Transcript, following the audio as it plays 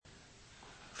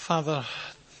Father,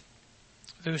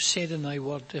 thou said in thy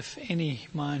word, if any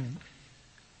man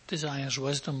desires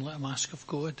wisdom, let him ask of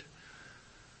God.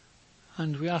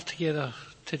 And we are together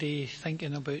today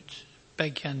thinking about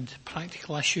big and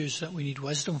practical issues that we need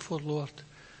wisdom for, Lord.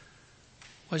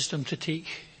 Wisdom to take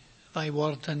thy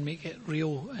word and make it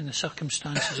real in the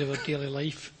circumstances of our daily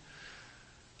life.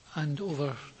 And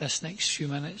over this next few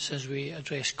minutes as we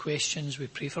address questions, we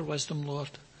pray for wisdom,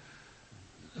 Lord.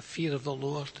 The fear of the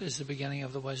Lord is the beginning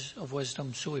of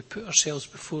wisdom. So we put ourselves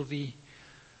before thee,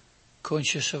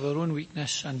 conscious of our own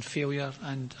weakness and failure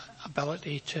and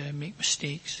ability to make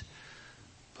mistakes,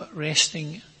 but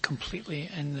resting completely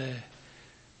in the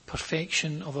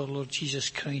perfection of our Lord Jesus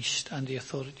Christ and the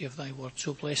authority of thy word.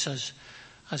 So bless us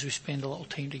as we spend a little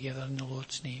time together in the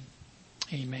Lord's name.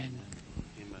 Amen.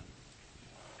 Amen.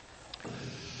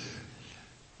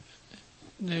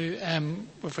 Now,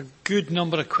 we've a good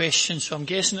number of questions, so I'm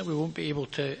guessing that we won't be able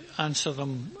to answer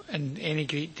them in any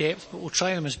great depth, but we'll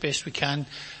try them as best we can.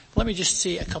 Let me just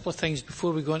say a couple of things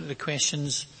before we go into the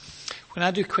questions. When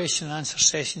I do question and answer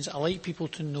sessions, I like people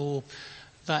to know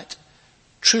that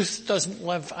truth doesn't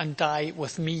live and die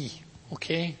with me,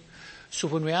 okay? So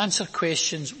when we answer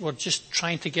questions, we're just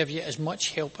trying to give you as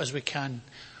much help as we can.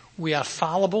 We are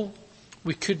fallible.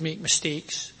 We could make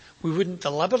mistakes. We wouldn't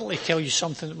deliberately tell you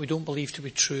something that we don't believe to be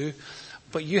true,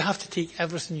 but you have to take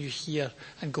everything you hear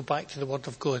and go back to the Word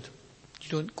of God. You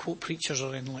don't quote preachers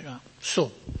or anything like that.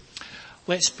 So,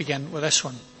 let's begin with this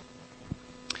one.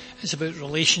 It's about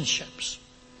relationships.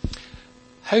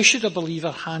 How should a believer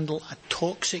handle a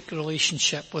toxic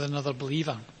relationship with another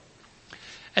believer?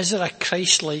 Is there a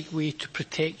Christ-like way to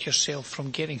protect yourself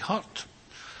from getting hurt?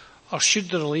 Or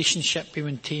should the relationship be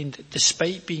maintained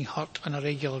despite being hurt on a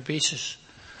regular basis?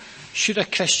 Should a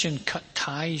Christian cut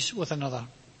ties with another?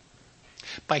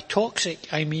 By toxic,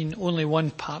 I mean only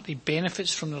one party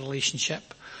benefits from the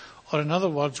relationship, or in other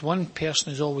words, one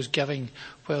person is always giving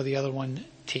while the other one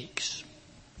takes.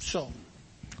 So,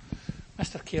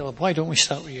 Mr. Caleb, why don't we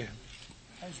start with you?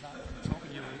 How's that?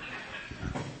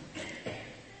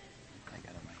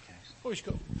 Oh, he's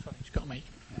got a mic.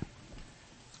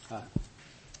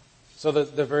 So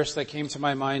the verse that came to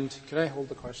my mind, could I hold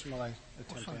the question while I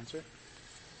attempt to answer it?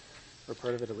 Or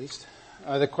part of it at least.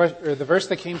 The verse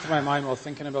that came to my mind while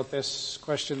thinking about this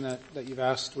question that you've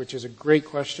asked, which is a great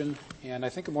question, and I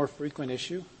think a more frequent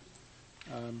issue,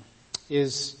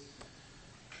 is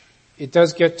it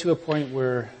does get to a point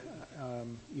where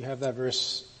you have that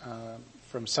verse,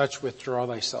 from such withdraw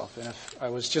thyself. And if I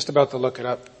was just about to look it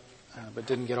up, but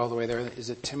didn't get all the way there, is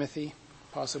it Timothy,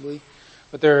 possibly?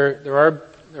 But there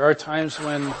are times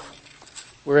when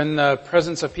we're in the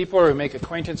presence of people, or we make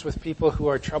acquaintance with people who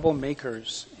are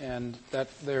troublemakers, and that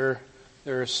they're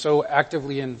so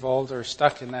actively involved or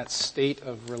stuck in that state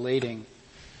of relating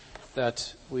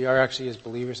that we are actually, as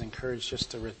believers, encouraged just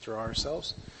to withdraw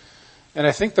ourselves. And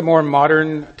I think the more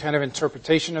modern kind of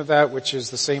interpretation of that, which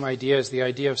is the same idea, is the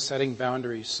idea of setting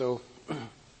boundaries. So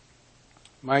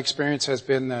my experience has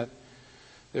been that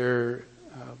there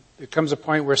comes a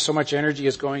point where so much energy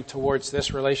is going towards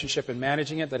this relationship and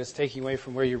managing it that it's taking away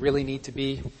from where you really need to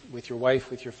be with your wife,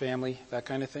 with your family, that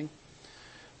kind of thing.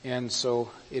 And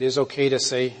so it is okay to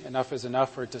say enough is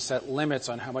enough, or to set limits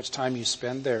on how much time you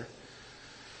spend there.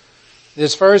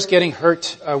 As far as getting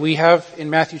hurt, we have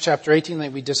in Matthew chapter 18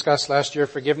 that we discussed last year,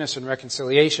 forgiveness and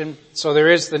reconciliation. So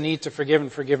there is the need to forgive,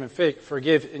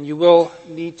 and you will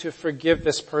need to forgive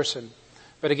this person.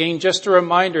 But again, just a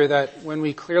reminder that when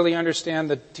we clearly understand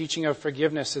the teaching of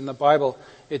forgiveness in the Bible,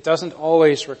 it doesn't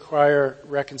always require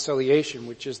reconciliation,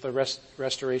 which is the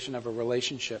restoration of a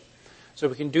relationship. So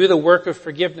we can do the work of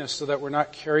forgiveness so that we're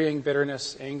not carrying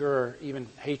bitterness, anger, or even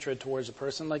hatred towards a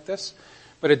person like this.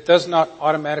 But it does not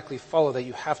automatically follow that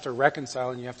you have to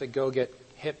reconcile and you have to go get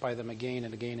hit by them again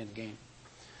and again and again.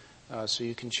 So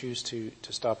you can choose to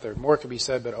stop there. More could be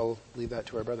said, but I'll leave that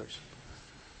to our brothers.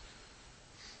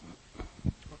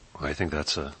 I think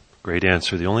that's a great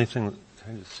answer. The only thing,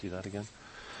 can I just see that again?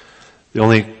 The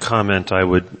only comment I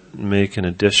would make in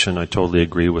addition, I totally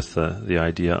agree with the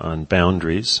idea on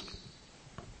boundaries,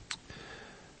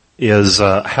 is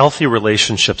healthy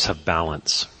relationships have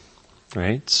balance,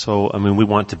 right? So, we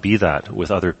want to be that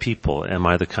with other people. Am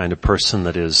I the kind of person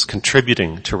that is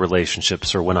contributing to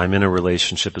relationships, or when I'm in a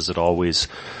relationship, is it always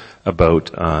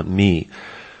about me?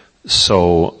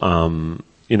 So,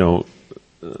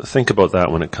 think about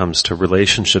that when it comes to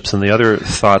relationships. And the other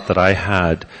thought that I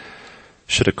had,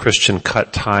 should a Christian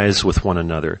cut ties with one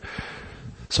another?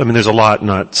 So, there's a lot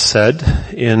not said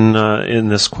in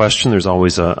this question. There's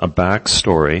always a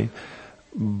backstory.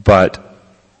 But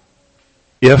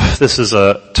If this is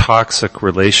a toxic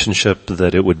relationship,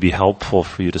 that it would be helpful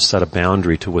for you to set a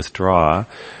boundary to withdraw.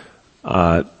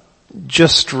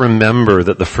 Just remember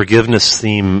that the forgiveness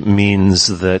theme means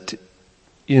that,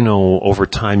 over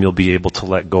time you'll be able to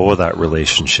let go of that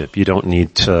relationship. You don't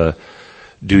need to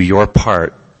do your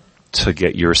part to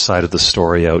get your side of the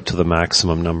story out to the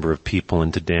maximum number of people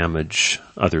and to damage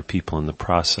other people in the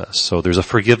process. So there's a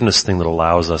forgiveness thing that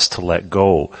allows us to let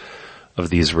go of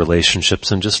these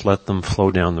relationships and just let them flow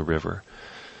down the river.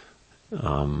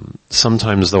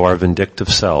 Sometimes though our vindictive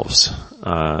selves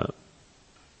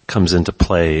comes into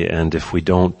play, and if we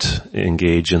don't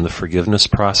engage in the forgiveness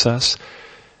process,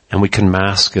 and we can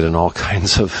mask it in all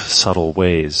kinds of subtle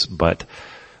ways, but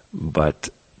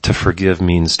to forgive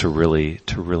means to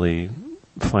really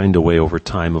find a way over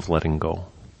time of letting go.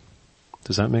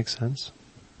 Does that make sense?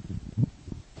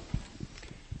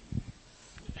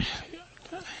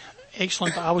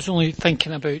 Excellent, but I was only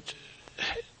thinking about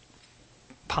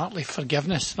partly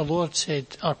forgiveness. The Lord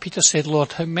said, or Peter said,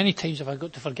 Lord, how many times have I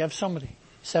got to forgive somebody?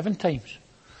 7 times.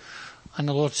 And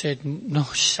the Lord said, no,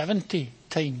 70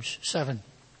 times 7.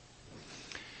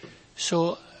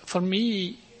 So for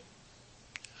me,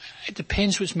 it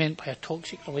depends what's meant by a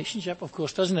toxic relationship, of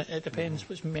course, doesn't it? It depends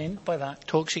what's meant by that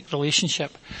toxic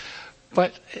relationship.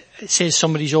 But it says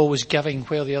somebody's always giving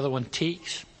where the other one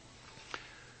takes.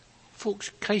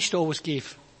 Folks, Christ always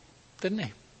gave, didn't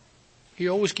he? He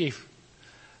always gave.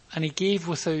 And he gave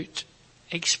without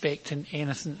expecting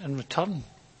anything in return.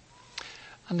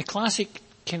 And the classic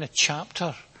kind of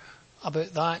chapter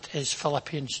about that is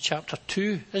Philippians chapter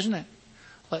 2, isn't it?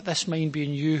 Let this mind be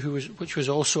in you, which was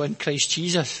also in Christ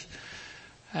Jesus,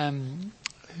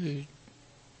 who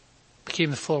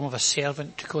became the form of a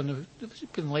servant, took on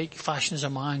the like fashion as a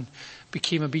man,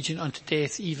 became obedient unto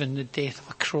death, even the death of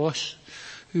a cross.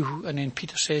 And then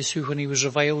Peter says, who when he was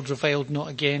reviled not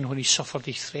again, when he suffered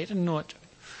he threatened not.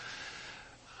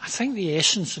 I think the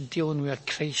essence of dealing with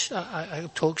a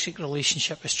toxic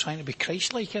relationship is trying to be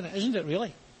Christ-like in it, isn't it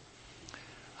really?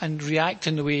 And react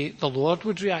in the way the Lord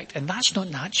would react. And that's not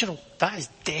natural. That is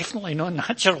definitely not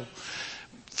natural.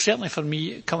 Certainly for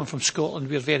me, coming from Scotland,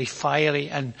 we're very fiery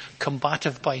and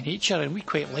combative by nature, and we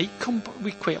quite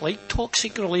like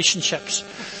toxic relationships.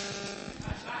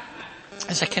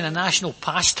 It's a kind of national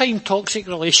pastime, toxic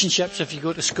relationships, if you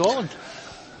go to Scotland.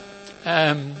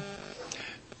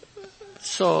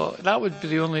 So that would be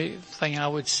the only thing I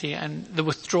would say. And the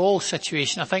withdrawal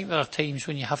situation, I think there are times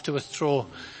when you have to withdraw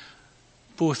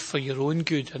both for your own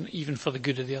good and even for the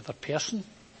good of the other person,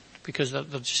 because they're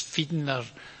just feeding their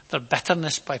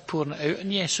bitterness by pouring it out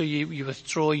on you. So you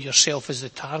withdraw yourself as the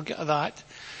target of that.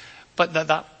 But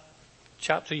that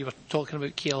chapter you were talking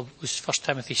about, Caleb, was 1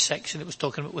 Timothy 6, and it was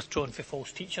talking about withdrawing from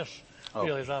false teachers,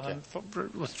 rather than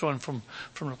withdrawing from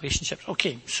relationships.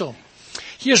 Okay, so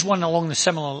here's one in a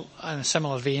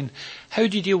similar vein. How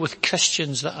do you deal with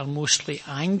Christians that are mostly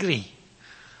angry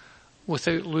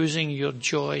without losing your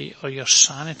joy or your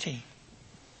sanity?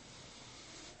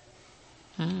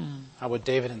 How about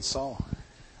David and Saul?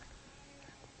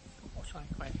 Oh, sorry,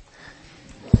 quiet.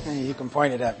 You can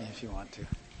point it at me if you want to.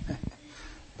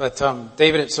 But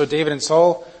David and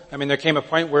Saul, there came a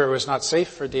point where it was not safe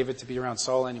for David to be around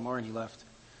Saul anymore, and he left.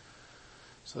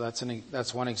 So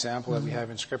that's one example that we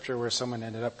have in Scripture where someone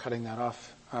ended up cutting that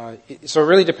off. So it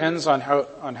really depends on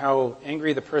how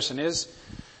angry the person is.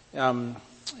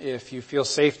 If you feel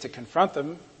safe to confront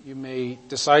them, you may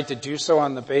decide to do so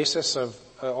on the basis of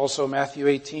also Matthew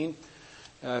 18.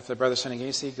 If the brother's sinning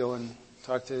against thee, go and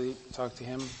talk to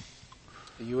him,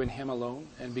 you and him alone,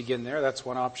 and begin there. That's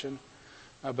one option.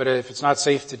 But if it's not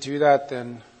safe to do that,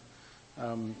 then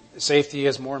safety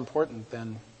is more important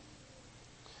than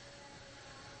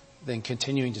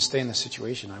continuing to stay in the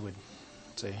situation, I would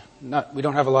say. We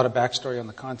don't have a lot of backstory on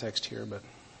the context here, but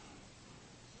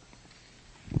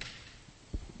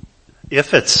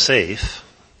if it's safe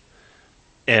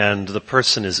and the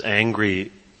person is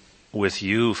angry with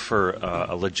you for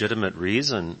a legitimate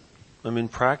reason,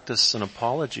 practice an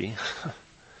apology.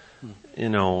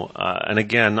 And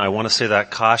again, I want to say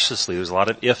that cautiously. There's a lot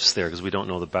of ifs there because we don't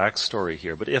know the backstory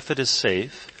here. But if it is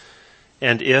safe,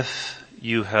 and if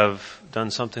you have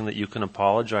done something that you can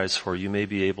apologize for, you may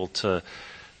be able to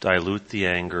dilute the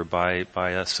anger by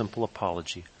a simple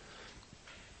apology.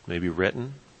 Maybe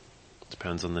written.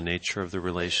 Depends on the nature of the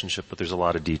relationship, but there's a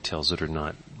lot of details that are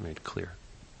not made clear.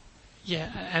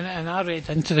 Yeah, and I read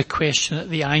into the question that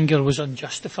the anger was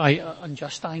unjust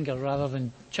anger rather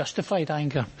than justified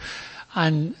anger.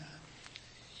 And,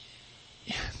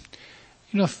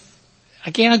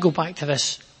 again I go back to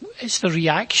this, it's the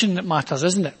reaction that matters,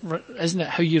 isn't it? Isn't it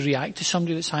how you react to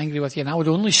somebody that's angry with you? And I would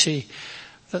only say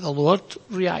that the Lord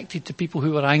reacted to people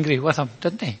who were angry with him,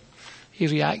 didn't he? He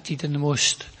reacted in the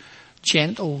most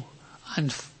gentle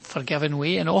and forgiving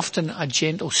way, and often a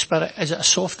gentle spirit, is it a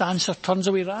soft answer turns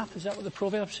away wrath? Is that what the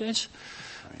proverb says?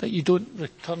 Right. That you don't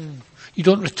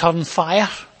return fire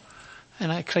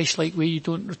in a Christ-like way, you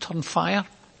don't return fire.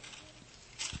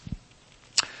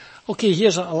 Okay,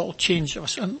 here's a little change. You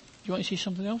want to say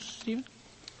something else, Stephen?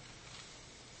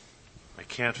 I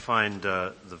can't find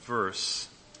the verse,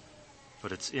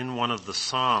 but it's in one of the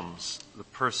Psalms, the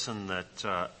person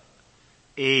that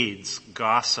aids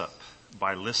gossip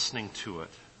by listening to it.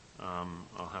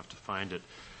 I'll have to find it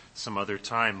some other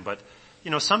time. But,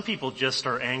 some people just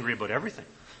are angry about everything.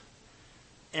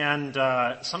 And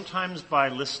sometimes by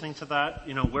listening to that,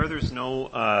 where there's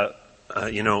no,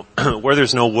 where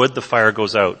there's no wood, the fire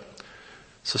goes out.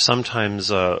 So sometimes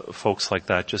folks like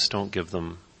that just don't give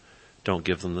them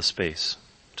the space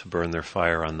to burn their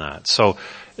fire on that. So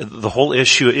the whole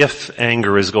issue, if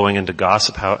anger is going into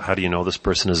gossip, how do you know this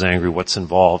person is angry? What's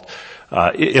involved?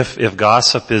 If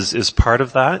gossip is part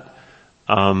of that,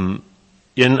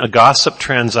 in a gossip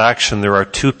transaction, there are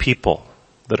two people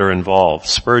that are involved.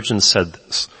 Spurgeon said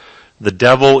this: the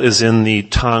devil is in the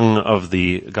tongue of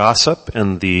the gossip,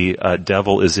 and the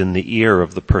devil is in the ear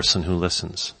of the person who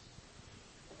listens.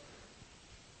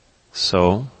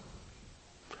 So,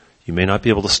 you may not be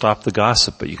able to stop the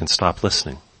gossip, but you can stop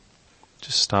listening.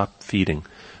 Just stop feeding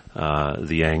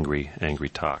the angry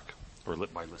talk, or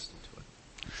by listening to it.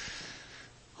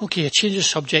 Okay, a change of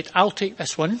subject. I'll take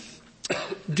this one.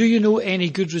 Do you know any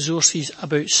good resources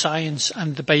about science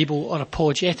and the Bible or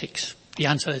apologetics? The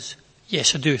answer is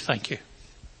yes, I do. Thank you.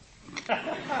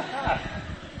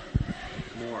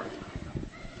 More.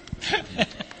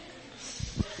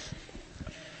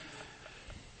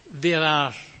 There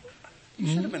are. You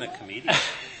should have been a comedian.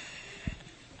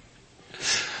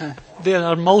 There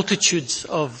are multitudes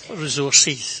of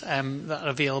resources that are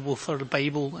available for the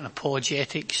Bible and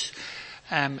apologetics.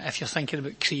 If you're thinking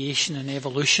about creation and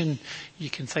evolution, you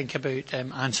can think about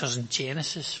answers in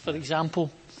Genesis, for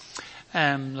example.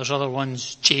 There's other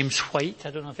ones. James White.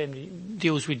 I don't know if anybody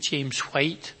deals with James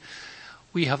White.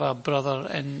 We have a brother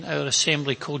in our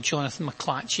assembly called Jonathan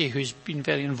McClatchy who's been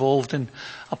very involved in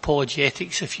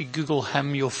apologetics. If you Google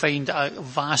him, you'll find a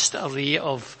vast array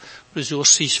of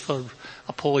resources for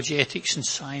apologetics and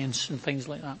science and things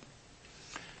like that.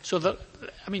 So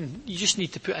you just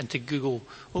need to put into Google,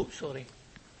 you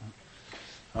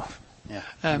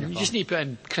just need to put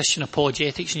in Christian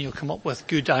apologetics and you'll come up with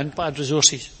good and bad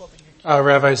resources.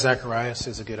 Rabbi Zacharias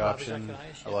is a good option.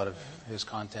 A lot of his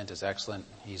content is excellent.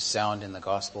 He's sound in the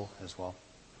gospel as well.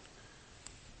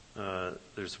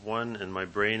 There's one, and my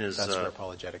brain is... That's for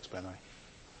apologetics, by the way.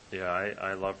 Yeah,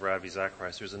 I love Rabbi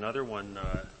Zacharias. There's another one...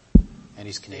 and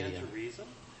he's Canadian. Stand to Reason?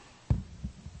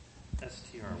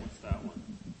 STR, what's that one?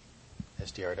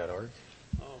 STR.org.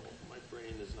 Oh, my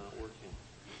brain is not working.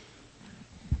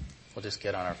 We'll just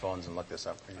get on our phones and look this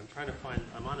up. I'm trying to find...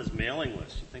 I'm on his mailing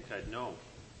list. You'd think I'd know.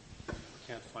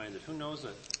 Can't find it. Who knows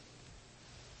it?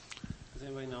 Does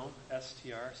anybody know?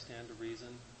 STR, Stand to Reason.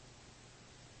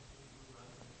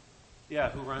 Yeah,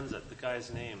 who runs it? The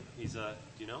guy's name. He's do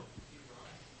you know?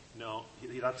 No,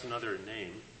 that's another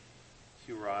name.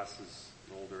 Hugh Ross is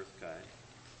an old Earth guy.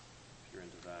 If you're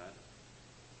into that.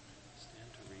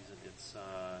 Stand to Reason. It's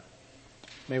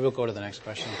maybe we'll go to the next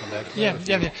question and come back. Yeah.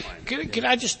 Could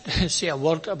I just say a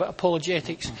word about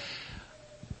apologetics?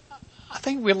 I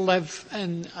think we live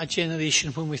in a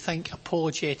generation when we think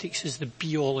apologetics is the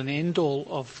be-all and end-all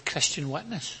of Christian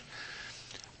witness.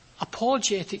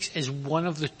 Apologetics is one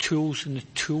of the tools in the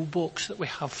toolbox that we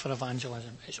have for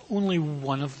evangelism. It's only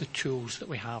one of the tools that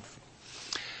we have.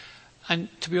 And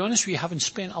to be honest with you, having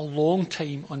spent a long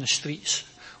time on the streets,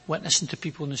 witnessing to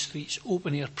people in the streets,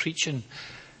 open-air preaching,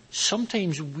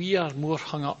 sometimes we are more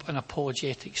hung up on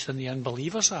apologetics than the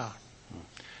unbelievers are.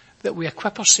 That we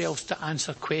equip ourselves to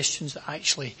answer questions that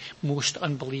actually most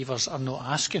unbelievers are not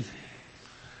asking.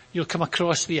 You'll come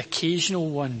across the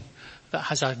occasional one that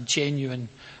has a genuine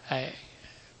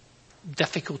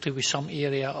difficulty with some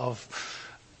area of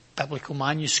biblical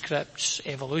manuscripts,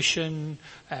 evolution,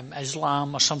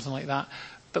 Islam or something like that.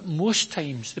 But most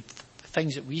times the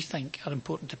things that we think are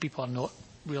important to people are not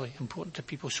really important to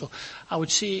people. So I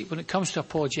would say when it comes to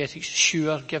apologetics,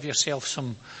 sure, give yourself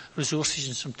some resources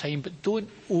and some time, but don't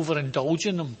overindulge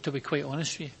in them, to be quite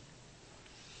honest with you.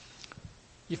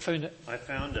 You found it? I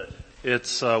found it.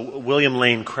 It's William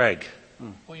Lane Craig.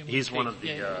 He's one of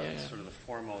the sort of the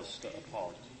foremost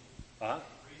apologists.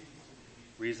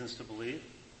 Reasons to Believe?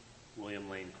 William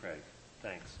Lane Craig.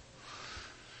 Thanks.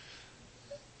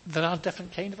 there are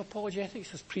different kind of apologetics.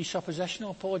 There's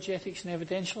presuppositional apologetics and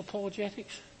evidential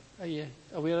apologetics. Are you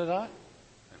aware of that?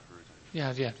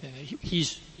 Yeah.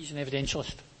 He's an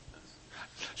evidentialist.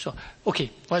 So, okay,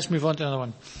 let's move on to another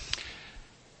one.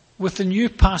 With the new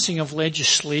passing of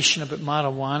legislation about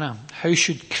marijuana, how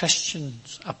should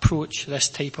Christians approach this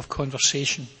type of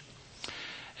conversation?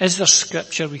 Is there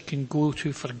scripture we can go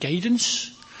to for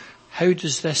guidance? How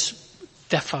does this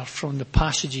differ from the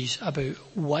passages about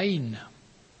wine?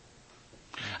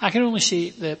 I can only say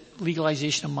that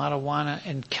legalization of marijuana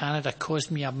in Canada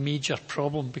caused me a major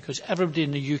problem because everybody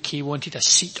in the UK wanted a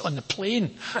seat on the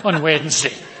plane on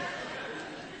Wednesday.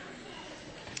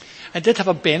 I did have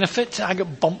a benefit. I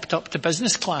got bumped up to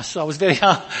business class, so I was very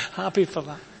happy for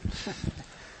that.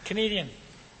 Canadian.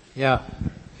 Yeah.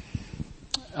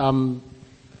 I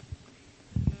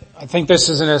think this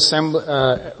is an assembly,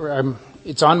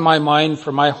 it's on my mind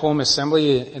for my home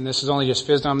assembly, and this has only just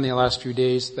fizzed on me the last few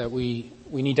days, that we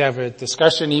need to have a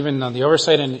discussion even on the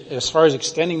oversight and as far as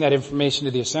extending that information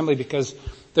to the assembly, because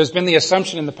there's been the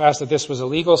assumption in the past that this was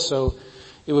illegal, so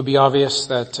it would be obvious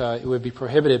that it would be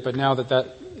prohibited, but now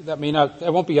that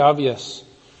won't be obvious.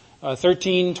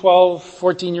 13, 12,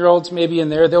 14-year-olds maybe in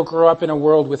there, they'll grow up in a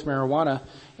world with marijuana,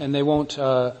 and they won't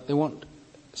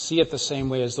see it the same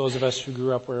way as those of us who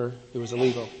grew up where it was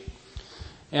illegal.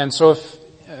 And so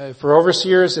for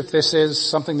overseers, if this is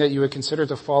something that you would consider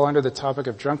to fall under the topic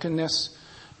of drunkenness,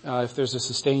 if there's a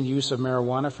sustained use of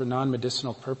marijuana for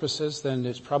non-medicinal purposes, then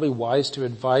it's probably wise to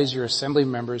advise your assembly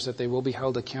members that they will be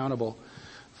held accountable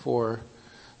for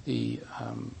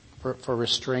for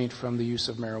restraint from the use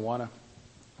of marijuana.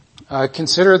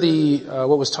 Consider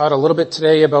what was taught a little bit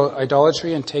today about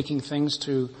idolatry and taking things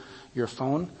to your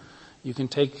phone. You can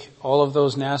take all of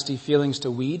those nasty feelings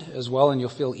to weed as well, and you'll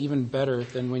feel even better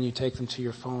than when you take them to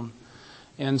your phone.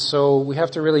 And so we have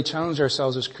to really challenge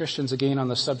ourselves as Christians again on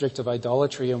the subject of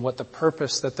idolatry and what the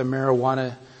purpose that the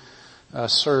marijuana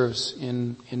serves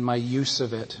in my use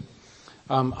of it.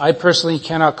 I personally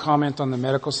cannot comment on the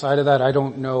medical side of that. I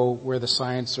don't know where the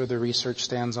science or the research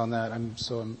stands on that.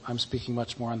 I'm speaking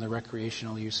much more on the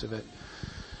recreational use of it.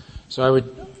 So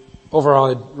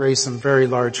I'd raise some very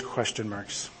large question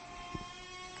marks.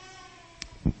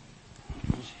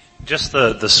 Just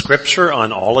the scripture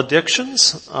on all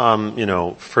addictions,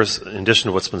 first, in addition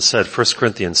to what's been said, 1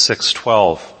 Corinthians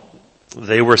 6:12,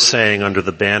 they were saying under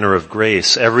the banner of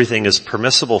grace, everything is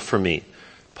permissible for me.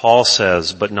 Paul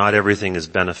says, but not everything is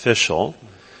beneficial.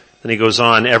 Then he goes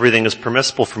on, everything is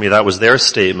permissible for me. That was their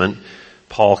statement.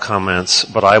 Paul comments,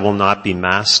 but I will not be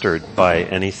mastered by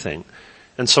anything.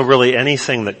 And so really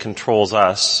anything that controls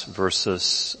us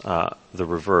versus the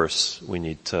reverse, we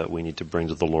need to bring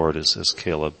to the Lord, as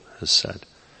Caleb has said.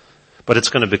 But it's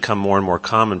going to become more and more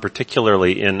common,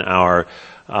 particularly in our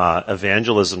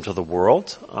evangelism to the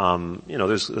world.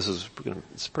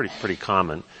 It's pretty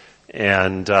common.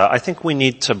 And I think we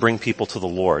need to bring people to the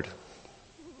Lord.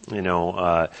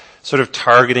 Sort of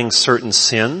targeting certain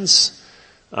sins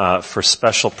for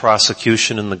special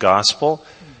prosecution in the gospel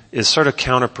is sort of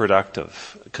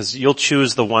counterproductive, because you'll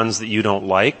choose the ones that you don't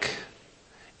like,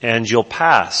 and you'll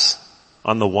pass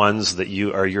on the ones that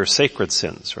are your sacred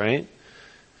sins, right?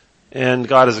 And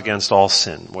God is against all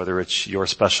sin, whether it's your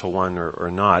special one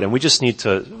or not. And we just need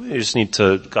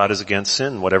to, God is against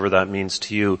sin, whatever that means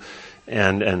to you,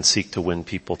 and seek to win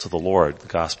people to the Lord. The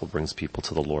gospel brings people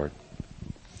to the Lord.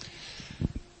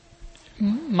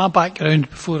 My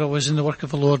background before I was in the work of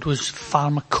the Lord was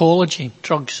pharmacology,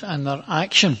 drugs and their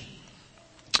action.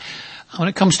 And when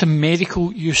it comes to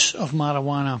medical use of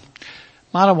marijuana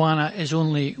is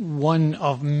only one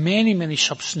of many, many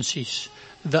substances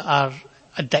that are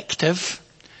addictive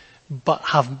but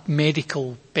have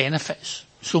medical benefits.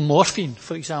 So morphine,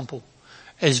 for example,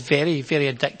 is very,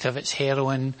 very addictive. It's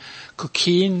heroin.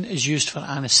 Cocaine is used for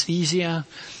anesthesia.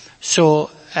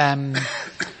 So,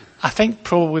 I think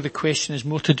probably the question is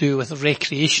more to do with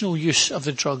recreational use of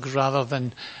the drug rather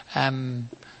than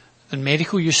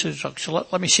medical use of the drug. So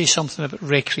let me say something about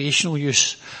recreational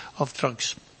use of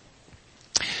drugs.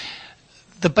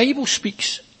 The Bible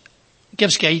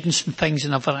gives guidance and things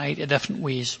in a variety of different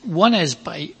ways. One is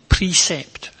by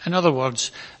precept. In other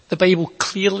words, the Bible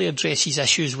clearly addresses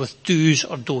issues with do's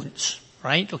or don'ts,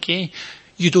 right? Okay?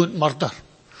 You don't murder.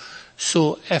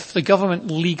 So if the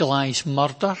government legalize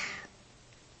murder,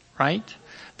 right,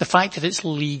 the fact that it's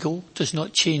legal does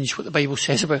not change what the Bible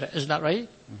says about it. Isn't that right?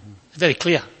 Mm-hmm. It's very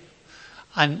clear.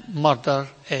 And murder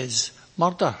is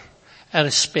murder,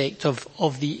 irrespective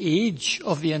of the age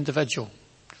of the individual.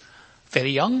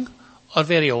 Very young or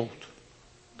very old.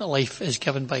 The life is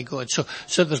given by God. So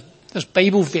there's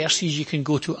Bible verses you can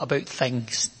go to about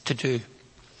things to do.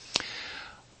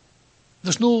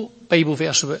 There's no Bible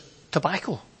verse about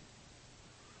tobacco.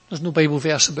 There's no Bible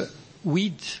verse about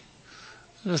weed.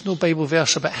 There's no Bible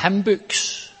verse about hymn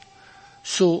books.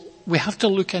 So we have to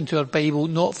look into our Bible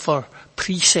not for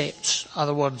precepts, in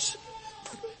other words,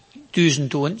 do's and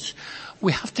don'ts.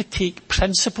 We have to take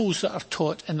principles that are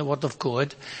taught in the Word of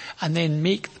God and then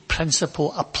make the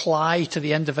principle apply to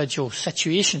the individual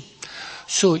situation.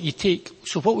 So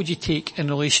what would you take in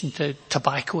relation to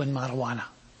tobacco and marijuana?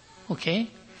 Okay?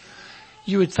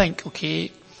 You would think,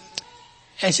 okay,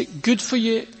 is it good for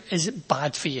you? Is it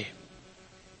bad for you?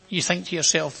 You think to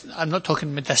yourself, I'm not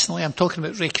talking medicinally, I'm talking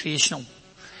about recreational.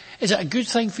 Is it a good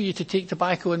thing for you to take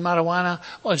tobacco and marijuana,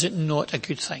 or is it not a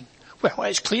good thing? Well,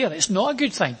 it's clear it's not a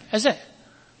good thing, is it?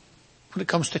 When it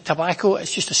comes to tobacco,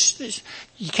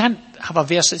 you can't have a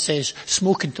verse that says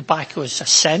smoking tobacco is a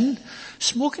sin.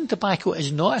 Smoking tobacco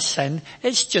is not a sin,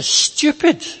 it's just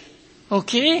stupid.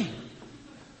 Okay?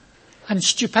 And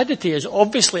stupidity is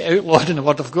obviously outlawed in the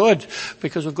Word of God,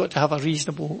 because we've got to have a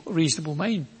reasonable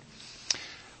mind.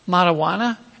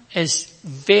 Marijuana is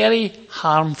very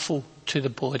harmful to the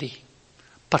body,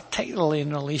 particularly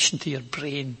in relation to your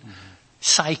brain.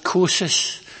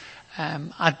 Psychosis.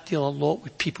 I deal a lot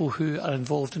with people who are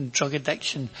involved in drug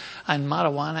addiction, and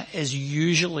marijuana is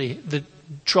usually the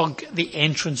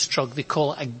entrance drug. They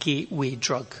call it a gateway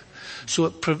drug. So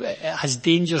it has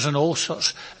dangers in all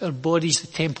sorts. Our body's the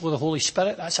temple of the Holy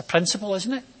Spirit. That's a principle,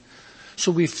 isn't it?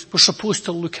 So we're supposed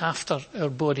to look after our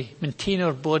body, maintain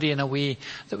our body in a way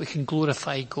that we can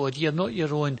glorify God. You're not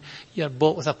your own. You're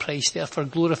bought with a price. Therefore,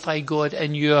 glorify God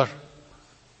in your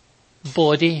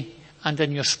body and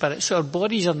in your spirit. So our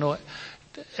bodies are not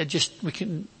we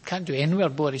can't do anything with our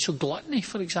bodies. So gluttony,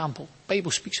 for example, the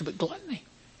Bible speaks about gluttony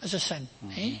as a sin.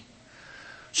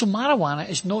 So marijuana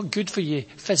is not good for you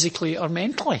physically or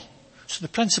mentally. So the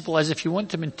principle is, if you want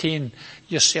to maintain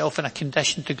yourself in a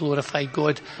condition to glorify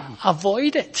God,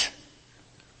 avoid it.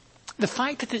 The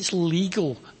fact that it's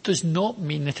legal does not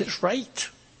mean that it's right.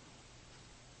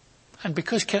 And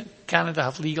because Canada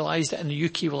have legalised it and the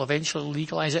UK will eventually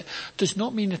legalise it, does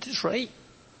not mean that it's right.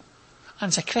 And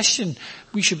as a Christian,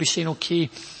 we should be saying, okay,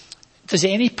 does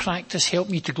any practice help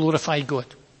me to glorify God?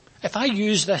 If I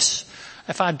use this,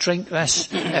 if I drink this,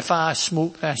 if I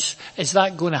smoke this, is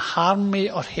that going to harm me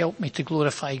or help me to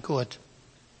glorify God?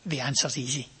 The answer's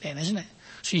easy then, isn't it?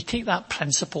 So you take that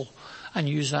principle and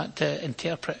use that to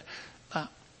interpret that.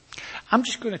 I'm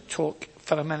just going to talk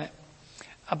for a minute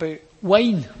about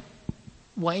wine.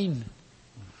 Wine.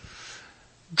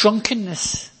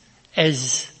 Drunkenness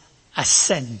is a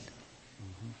sin.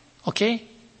 Okay?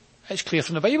 It's clear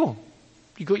from the Bible.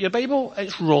 You got your Bible,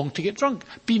 it's wrong to get drunk.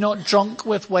 Be not drunk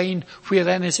with wine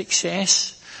wherein is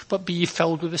excess, but be ye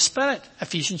filled with the Spirit.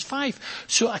 Ephesians 5.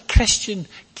 So a Christian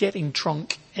getting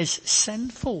drunk is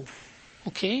sinful.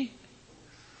 Okay?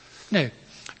 Now,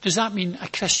 does that mean a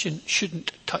Christian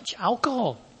shouldn't touch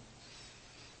alcohol?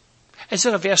 Is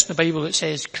there a verse in the Bible that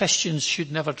says Christians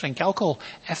should never drink alcohol?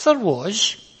 If there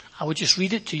was, I would just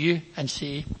read it to you and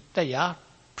say, there you are,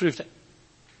 proved it.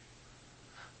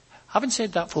 Having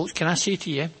said that, folks, can I say to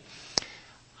you,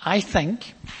 I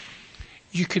think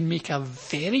you can make a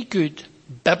very good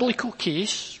biblical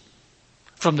case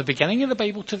from the beginning of the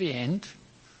Bible to the end.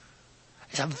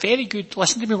 It's a very good,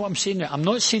 listen to me what I'm saying now. I'm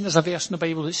not saying there's a verse in the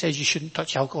Bible that says you shouldn't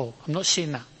touch alcohol. I'm not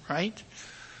saying that, right?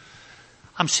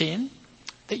 I'm saying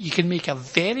that you can make a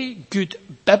very good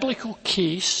biblical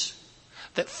case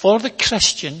that for the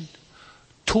Christian,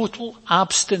 total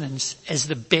abstinence is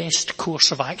the best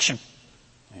course of action.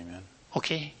 Amen.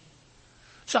 Okay?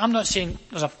 So I'm not saying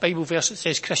there's a Bible verse that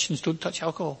says Christians don't touch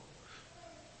alcohol.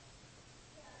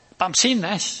 But I'm saying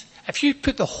this, if you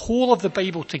put the whole of the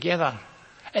Bible together,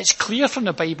 it's clear from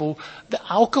the Bible that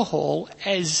alcohol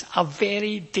is a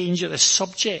very dangerous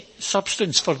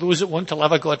substance for those that want to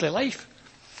live a godly life.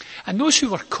 And those who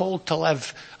were called to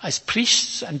live as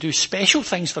priests and do special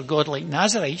things for God like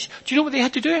Nazarites, do you know what they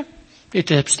had to do? They had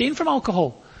to abstain from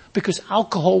alcohol, because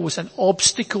alcohol was an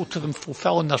obstacle to them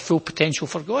fulfilling their full potential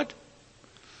for God.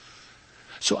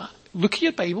 So look at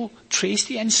your Bible, trace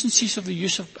the instances of the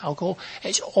use of alcohol.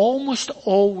 It's almost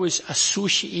always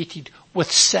associated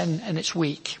with sin in its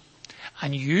wake.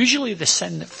 And usually the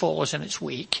sin that follows in its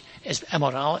wake is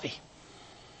immorality.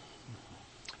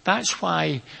 That's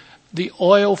why the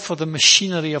oil for the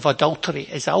machinery of adultery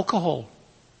is alcohol.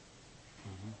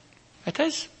 It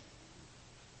is.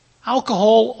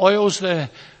 Alcohol oils the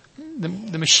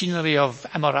machinery of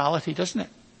immorality, doesn't it?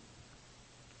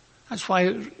 That's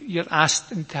why you're asked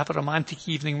to have a romantic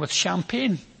evening with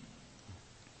champagne.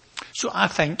 So I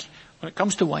think, when it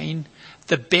comes to wine,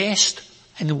 the best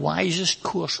And the wisest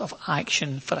course of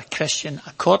action for a Christian,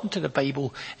 according to the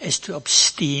Bible, is to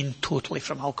abstain totally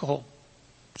from alcohol.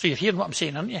 So you're hearing what I'm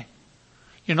saying, aren't you?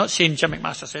 You're not saying Jim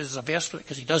McMaster says there's a verse for it,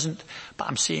 because he doesn't. But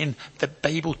I'm saying the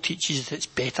Bible teaches that it's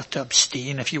better to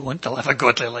abstain if you want to live a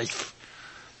godly life.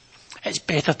 It's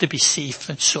better to be safe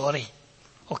than sorry.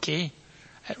 Okay?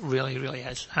 It really, really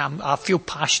is. And I feel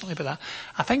passionately about that.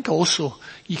 I think also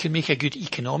you can make a good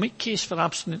economic case for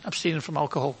abstaining from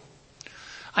alcohol.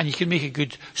 And you can make a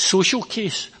good social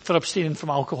case for abstaining from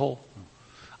alcohol.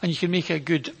 And you can make a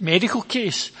good medical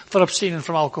case for abstaining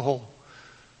from alcohol.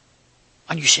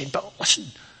 And you said, but listen,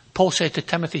 Paul said to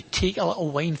Timothy, take a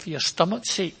little wine for your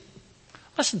stomach's sake.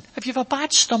 Listen, if you have a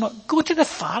bad stomach, go to the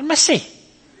pharmacy.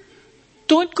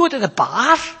 Don't go to the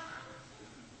bar.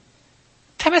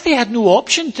 Timothy had no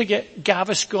option to get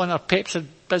Gaviscon or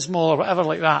Pepsi-Bismol or whatever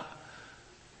like that.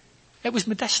 It was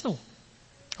medicinal.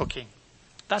 Okay.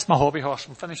 That's my hobby horse.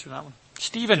 I'm finished with that one.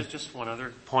 Stephen. Just one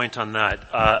other point on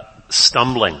that.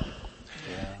 Stumbling.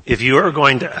 Yeah. If you are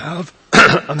going to have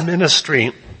a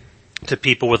ministry to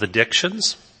people with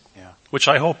addictions, which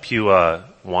I hope you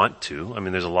want to. I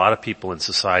mean, there's a lot of people in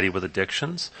society with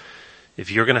addictions.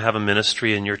 If you're going to have a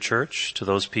ministry in your church to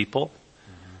those people,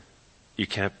 you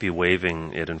can't be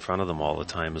waving it in front of them all the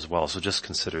time as well. So just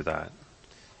consider that.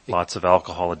 Lots of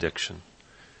alcohol addiction.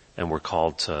 And we're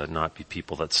called to not be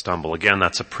people that stumble. Again,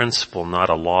 that's a principle, not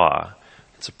a law.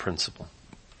 It's a principle.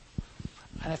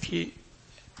 And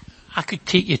I could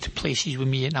take you to places with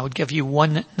me and I would give you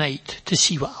one night to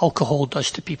see what alcohol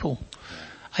does to people.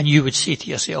 And you would say to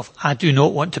yourself, I do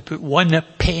not want to put one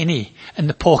penny in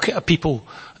the pocket of people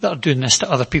that are doing this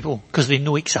to other people, because they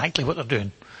know exactly what they're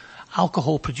doing.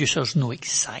 Alcohol producers know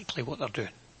exactly what they're doing.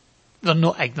 They're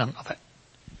not ignorant of it.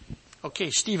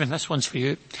 Okay, Stephen, this one's for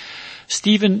you.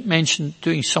 Stephen mentioned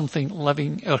doing something,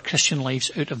 living our Christian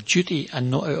lives out of duty and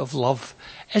not out of love.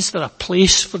 Is there a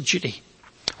place for duty?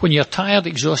 When you're tired,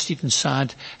 exhausted and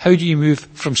sad, how do you move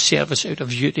from service out of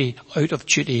duty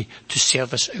to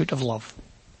service out of love?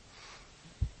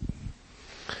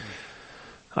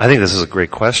 I think this is a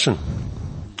great question.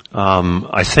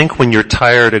 I think when you're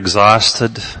tired,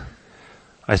 exhausted,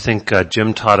 I think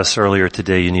Jim taught us earlier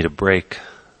today, you need a break.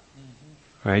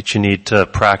 Right? You need to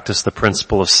practice the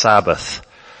principle of Sabbath.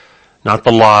 Not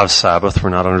the law of Sabbath, we're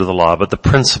not under the law, but the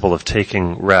principle of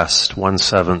taking rest,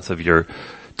 1/7 of your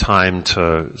time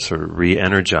to sort of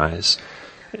re-energize.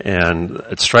 And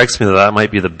it strikes me that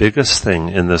might be the biggest thing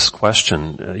in this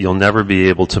question. You'll never be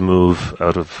able to move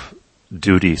out of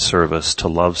duty service to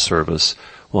love service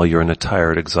while you're in a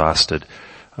tired, exhausted,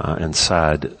 and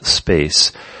sad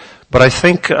space. But I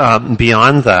think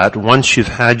beyond that, once you've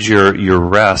had your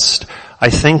rest, I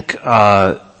think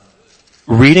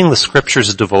reading the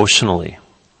scriptures devotionally,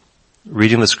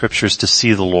 reading the scriptures to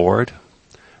see the Lord,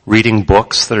 reading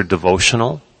books that are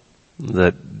devotional,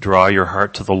 that draw your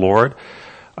heart to the Lord,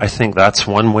 I think that's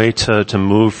one way to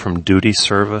move from duty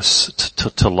service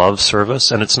to love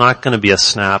service. And it's not going to be a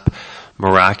snap,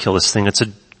 miraculous thing. It's a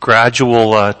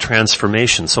gradual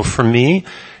transformation. So for me,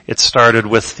 it started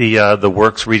with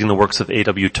reading the works of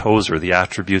A.W. Tozer, The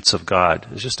Attributes of God.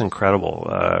 It's just incredible,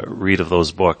 read of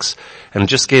those books. And it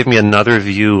just gave me another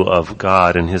view of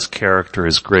God and His character,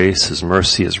 His grace, His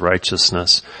mercy, His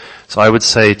righteousness. So I would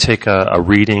say take a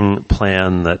reading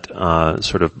plan that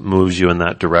sort of moves you in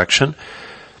that direction.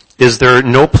 Is there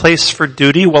no place for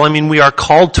duty? Well, I mean, we are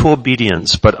called to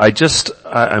obedience, but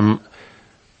I'm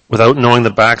without knowing the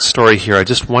backstory here, I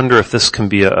just wonder if this can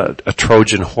be a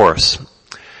Trojan horse.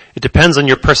 It depends on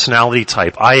your personality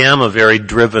type. I am a very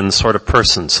driven sort of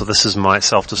person, so this is my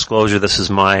self-disclosure. This is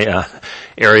my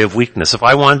area of weakness. If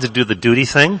I wanted to do the duty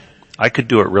thing, I could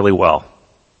do it really well.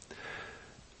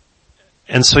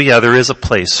 And so yeah, there is a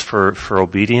place for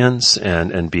obedience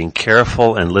and being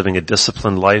careful and living a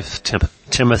disciplined life.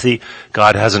 Timothy,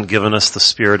 God hasn't given us the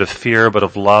spirit of fear, but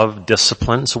of love,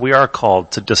 discipline. So we are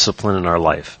called to discipline in our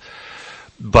life.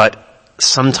 But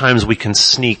sometimes we can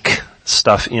sneak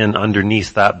stuff in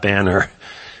underneath that banner,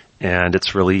 and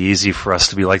it's really easy for us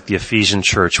to be like the Ephesian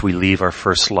church. We leave our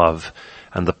first love,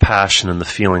 and the passion and the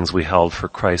feelings we held for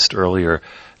Christ earlier,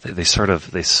 they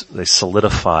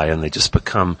solidify, and they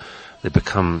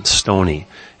become stony,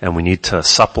 and we need to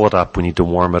supple it up. We need to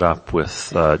warm it up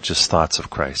with just thoughts of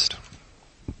Christ.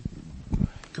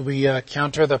 Could we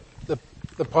counter the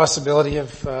possibility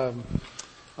of a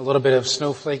little bit of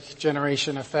snowflake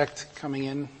generation effect coming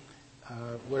in?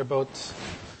 What about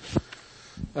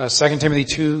 2 Timothy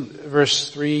 2 verse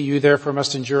 3, you therefore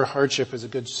must endure hardship as a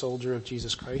good soldier of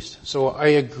Jesus Christ. So I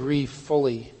agree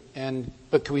fully,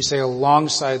 but can we say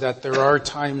alongside that there are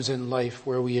times in life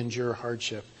where we endure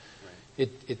hardship.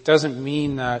 It doesn't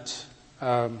mean that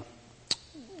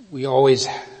we always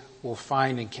will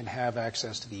find and can have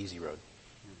access to the easy road.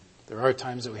 There are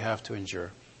times that we have to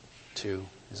endure too.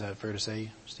 Is that fair to say,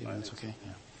 Stephen? That's okay?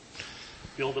 Yeah.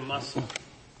 Build a muscle.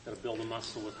 Got to build a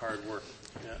muscle with hard work.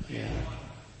 Yeah.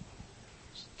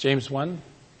 James 1?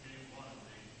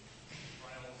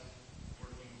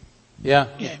 Yeah.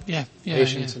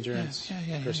 Patience, endurance,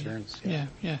 perseverance.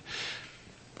 Yeah.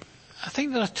 I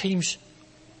think there are times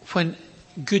when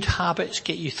good habits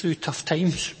get you through tough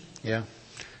times. Yeah.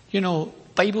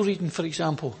 Bible reading, for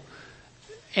example.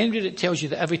 Anybody that tells you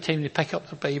that every time they pick up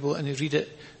their Bible and they read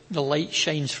it, the light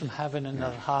shines from heaven and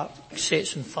their heart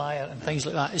sets on fire and things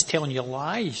like that is telling you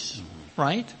lies,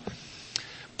 right?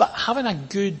 But having a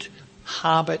good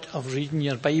habit of reading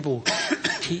your Bible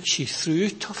takes you through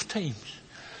tough times.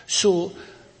 So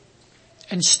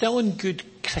instilling good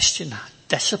Christian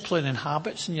discipline and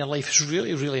habits in your life is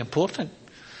really, really important.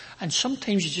 And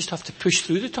sometimes you just have to push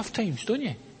through the tough times, don't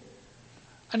you?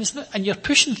 And you're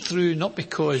pushing through not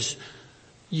because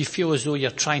you feel as though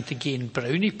you're trying to gain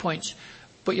brownie points,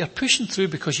 but you're pushing through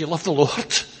because you love the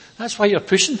Lord. That's why you're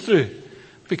pushing through.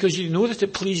 Because you know that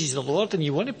it pleases the Lord and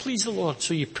you want to please the Lord,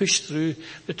 so you push through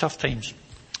the tough times.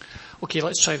 Okay,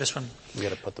 let's try this one. We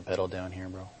gotta put the pedal down here,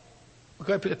 bro. We've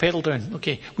got to put the pedal down.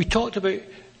 Okay. We talked about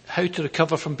how to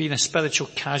recover from being a spiritual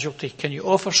casualty. Can you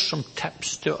offer some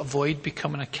tips to avoid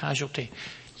becoming a casualty?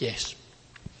 Yes.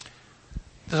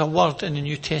 There's a word in the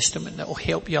New Testament that will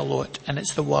help you a lot, and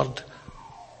it's the word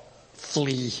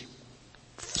flee.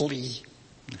 Flee.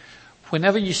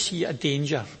 Whenever you see a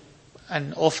danger,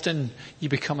 and often you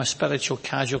become a spiritual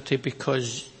casualty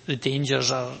because the dangers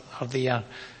are there,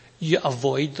 you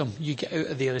avoid them. You get out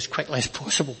of there as quickly as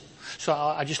possible. So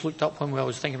I just looked up when I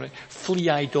was thinking about flee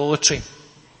idolatry.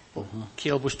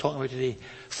 Caleb was talking about today.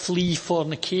 Flee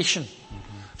fornication.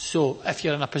 So if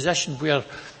you're in a position where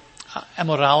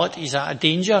immorality is at a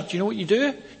danger, do you know what you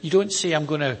do? You don't say, I'm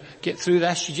going to get through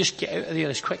this. You just get out of there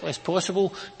as quickly as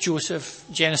possible. Joseph,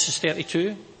 Genesis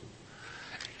 32.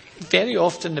 Very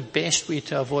often the best way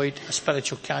to avoid a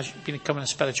spiritual becoming a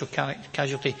spiritual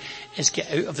casualty is get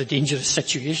out of the dangerous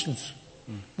situations.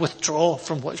 Withdraw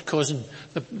from what's causing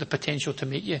the potential to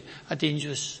make you a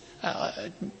dangerous,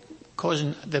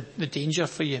 causing the danger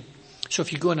for you. So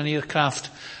if you go in an aircraft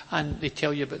and they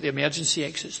tell you about the emergency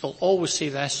exits, they'll always say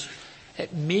this: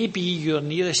 it may be your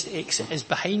nearest exit is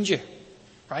behind you,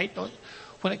 right?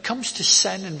 When it comes to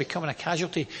sin and becoming a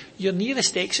casualty, your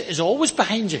nearest exit is always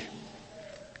behind you.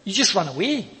 You just run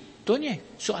away, don't you?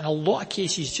 So in a lot of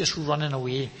cases, just running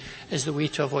away is the way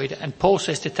to avoid it. And Paul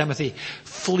says to Timothy,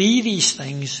 flee these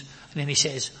things, and then he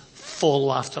says,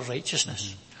 follow after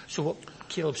righteousness. So what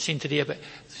Caleb's saying today about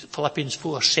Philippians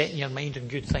 4, setting your mind on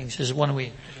good things, is one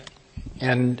way.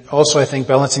 And also I think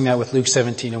balancing that with Luke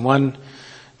 17:1,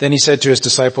 then he said to his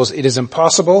disciples, it is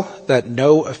impossible that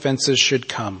no offenses should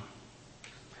come.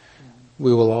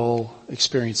 We will all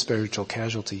experience spiritual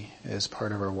casualty as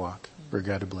part of our walk,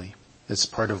 regrettably. It's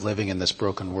part of living in this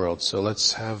broken world. So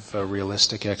let's have a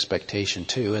realistic expectation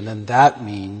too. And then that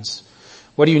means,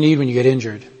 what do you need when you get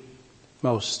injured?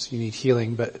 Most. You need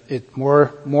healing, but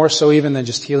more so even than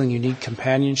just healing, you need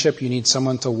companionship. You need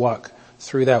someone to walk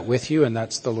through that with you, and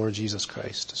that's the Lord Jesus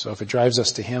Christ. So if it drives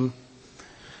us to Him,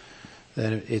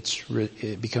 then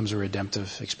it becomes a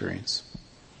redemptive experience.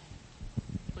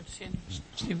 Okay.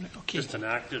 Just an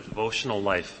active devotional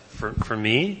life. For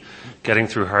me, getting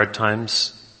through hard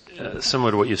times,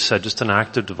 similar to what you said, just an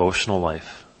active devotional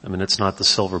life. I mean, it's not the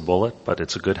silver bullet, but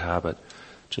it's a good habit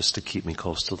just to keep me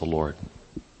close to the Lord.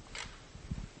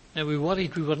 Now, we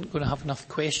worried we weren't going to have enough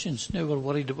questions. Now we're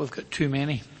worried that we've got too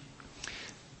many.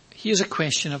 Here's a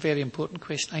question, a very important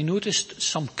question. I noticed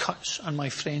some cuts on my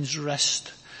friend's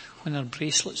wrist when her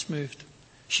bracelets moved.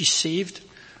 She's saved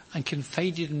and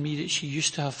confided in me that she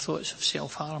used to have thoughts of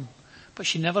self-harm, but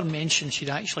she never mentioned she'd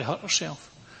actually hurt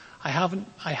herself. I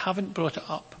haven't brought it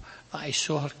up that I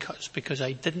saw her cuts because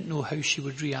I didn't know how she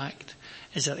would react.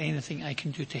 Is there anything I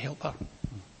can do to help her?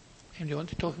 Anybody want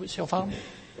to talk about self-harm?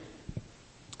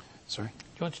 Sorry? Do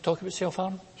you want to talk about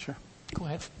self-harm? Sure. Go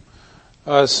ahead.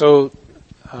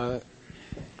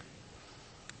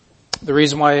 The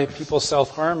reason why people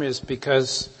self-harm is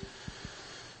because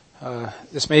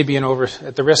this may be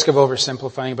at the risk of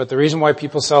oversimplifying, but the reason why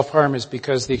people self-harm is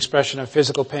because the expression of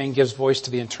physical pain gives voice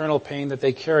to the internal pain that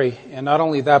they carry. And not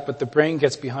only that, but the brain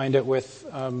gets behind it with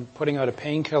putting out a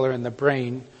painkiller in the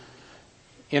brain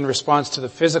in response to the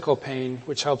physical pain,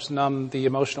 which helps numb the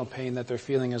emotional pain that they're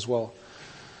feeling as well.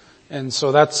 And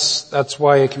so that's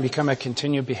why it can become a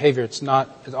continued behavior.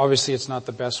 Obviously it's not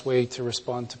the best way to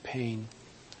respond to pain.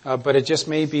 But it just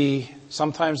may be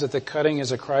sometimes that the cutting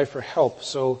is a cry for help.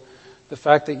 So the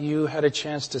fact that you had a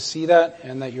chance to see that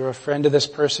and that you're a friend of this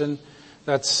person,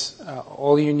 that's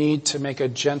all you need to make a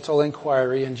gentle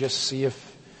inquiry and just see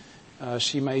if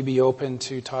she may be open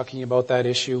to talking about that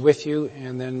issue with you,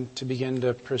 and then to begin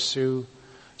to pursue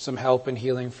some help and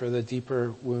healing for the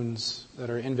deeper wounds that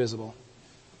are invisible.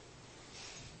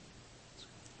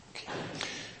 Okay.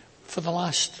 For the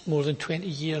last more than 20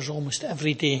 years, almost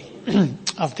every day,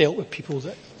 I've dealt with people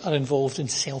that are involved in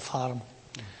self-harm.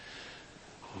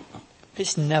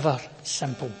 It's never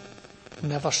simple.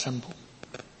 Never simple.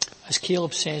 As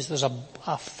Caleb says, there's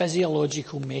a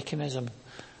physiological mechanism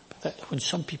that when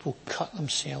some people cut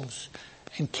themselves,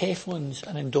 enkephalins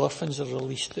and endorphins are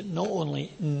released that not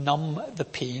only numb the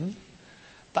pain,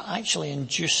 but actually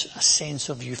induce a sense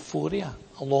of euphoria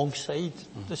alongside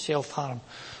the self-harm.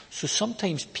 So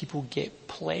sometimes people get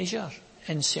pleasure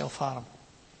in self-harm.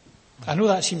 I know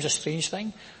that seems a strange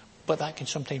thing, but that can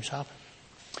sometimes happen.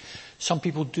 Some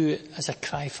people do it as a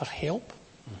cry for help.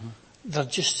 They're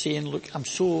just saying, look, I'm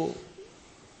so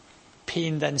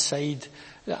pained inside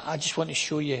that I just want to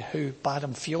show you how bad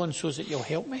I'm feeling so that you'll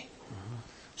help me.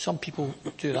 Some people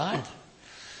do that.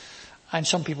 And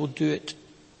some people do it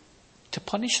to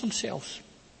punish themselves.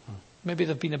 Maybe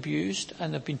they've been abused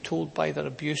and they've been told by their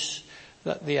abuse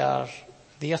that they are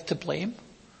to blame.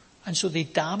 And so they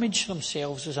damage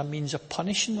themselves as a means of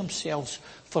punishing themselves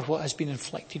for what has been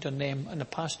inflicted on them in the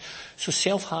past. So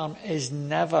self-harm is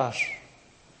never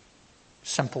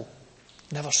simple.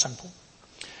 Never simple.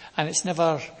 And it's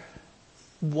never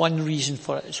one reason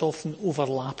for it. It's often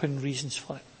overlapping reasons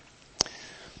for it.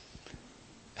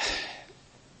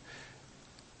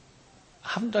 I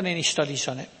haven't done any studies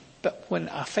on it, but when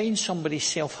I find somebody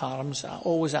self-harms, I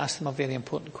always ask them a very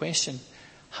important question.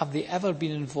 Have they ever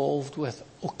been involved with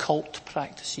occult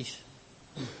practices?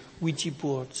 Ouija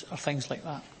boards or things like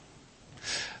that?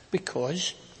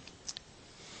 Because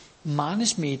man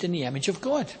is made in the image of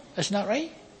God. Isn't that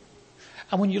right?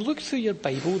 And when you look through your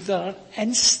Bible, there are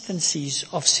instances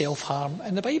of self-harm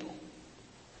in the Bible.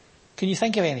 Can you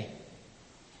think of any?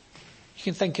 You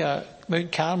can think of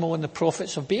Mount Carmel and the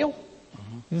prophets of Baal.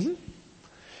 Mm-hmm.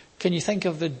 Can you think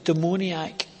of the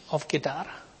demoniac of Gadara?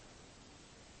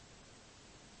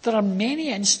 There are many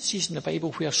instances in the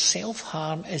Bible where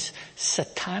self-harm is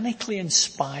satanically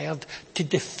inspired to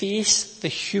deface the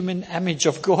human image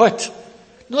of God.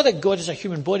 Not that God is a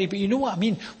human body, but you know what I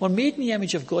mean. We're made in the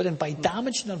image of God, and by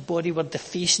damaging our body, we're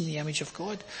defacing the image of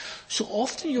God. So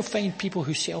often you'll find people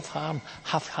who self-harm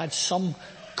have had some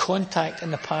contact in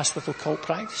the past with occult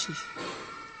practices.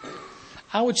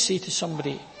 I would say to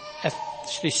somebody, if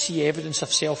they see evidence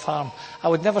of self-harm, I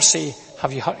would never say,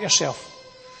 have you hurt yourself?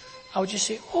 I would just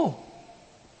say, oh,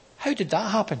 how did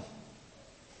that happen?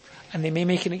 And they may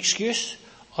make an excuse,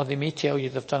 or they may tell you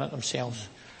they've done it themselves.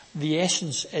 The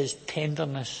essence is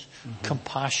tenderness,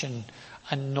 compassion,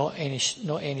 and not any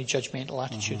judgmental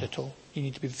attitude at all. You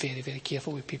need to be very, very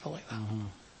careful with people like that.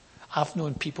 I've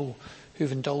known people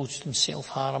who've indulged in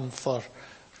self-harm for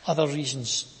other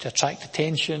reasons, to attract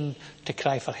attention, to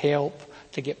cry for help,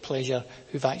 to get pleasure,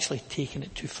 who've actually taken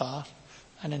it too far.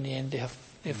 And in the end,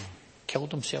 they've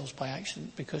killed themselves by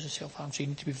accident because of self-harm. So you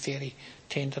need to be very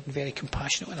tender and very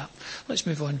compassionate with that. Let's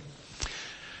move on.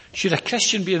 Should a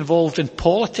Christian be involved in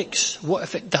politics? What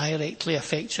if it directly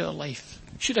affects our life?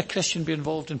 Should a Christian be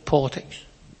involved in politics?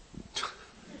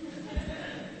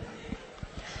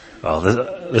 Well,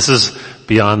 this is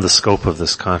beyond the scope of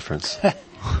this conference.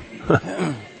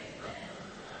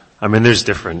 I mean, there's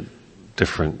different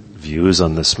views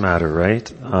on this matter,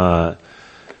 right?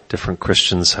 Different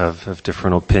Christians have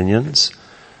different opinions.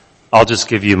 I'll just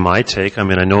give you my take. I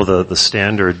mean, I know the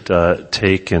standard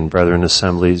take in Brethren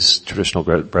Assemblies, traditional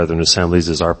Brethren Assemblies,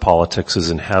 is our politics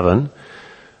is in heaven,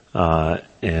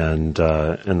 and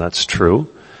that's true.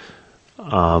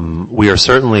 We are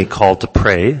certainly called to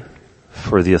pray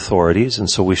for the authorities, and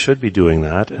so we should be doing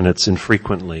that, and it's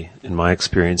infrequently, in my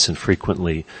experience,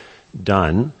 infrequently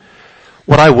done.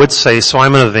 What I would say, so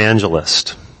I'm an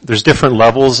evangelist. There's different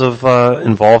levels of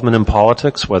involvement in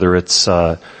politics, whether it's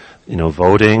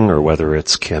voting, or whether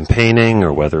it's campaigning,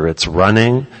 or whether it's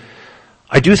running.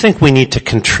 I do think we need to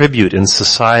contribute in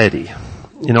society.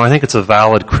 I think it's a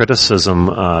valid criticism.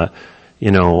 My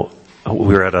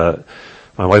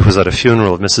wife was at a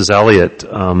funeral of Mrs. Elliott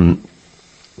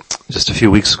just a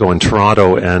few weeks ago in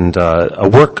Toronto, and a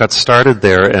work got started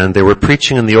there, and they were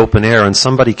preaching in the open air, and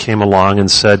somebody came along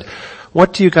and said,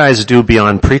 "What do you guys do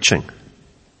beyond preaching?"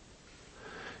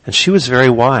 And she was very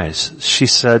wise. She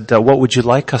said, "What would you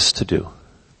like us to do?"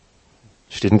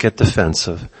 She didn't get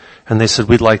defensive. And they said,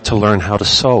 "We'd like to learn how to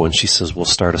sew." And she says, "We'll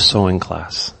start a sewing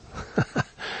class."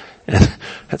 And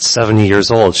at 70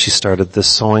 years old, she started this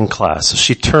sewing class. So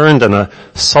she turned an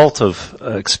assault of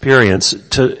experience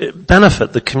to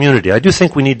benefit the community. I do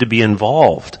think we need to be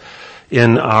involved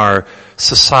in our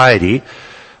society.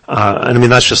 And I mean,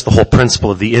 that's just the whole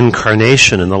principle of the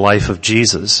incarnation in the life of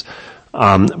Jesus.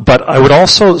 But I would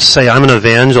also say I'm an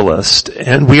evangelist,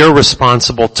 and we are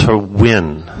responsible to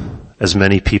win as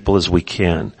many people as we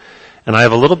can. And I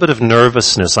have a little bit of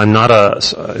nervousness. I'm not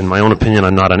in my own opinion,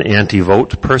 I'm not an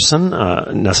anti-vote person,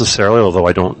 necessarily, although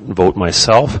I don't vote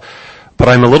myself. But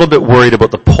I'm a little bit worried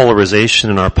about the polarization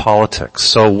in our politics.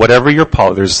 So whatever your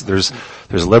there's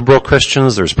liberal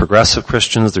Christians, there's progressive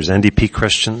Christians, there's NDP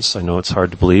Christians. I know it's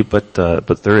hard to believe, but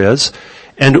there is.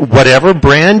 And whatever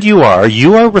brand you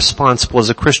are responsible as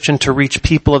a Christian to reach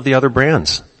people of the other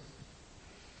brands.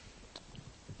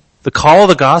 The call of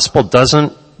the gospel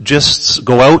doesn't just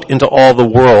go out into all the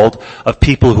world of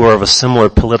people who are of a similar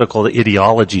political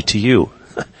ideology to you.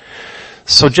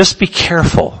 So just be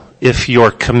careful if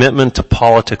your commitment to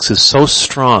politics is so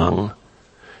strong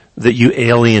that you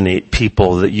alienate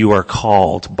people that you are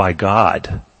called by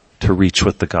God to reach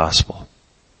with the gospel.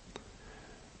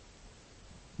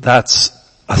 That's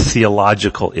a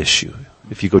theological issue.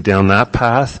 If you go down that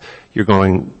path, you're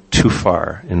going too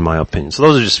far, in my opinion. So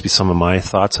those would just be some of my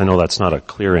thoughts. I know that's not a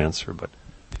clear answer, but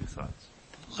thoughts.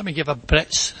 Let me give a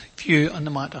Brit's view on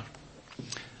the matter.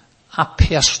 I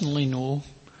personally know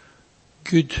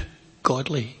good,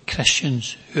 godly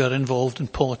Christians who are involved in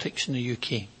politics in the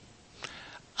UK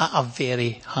at a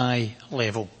very high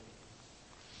level,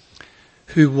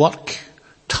 who work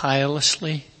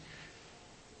tirelessly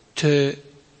to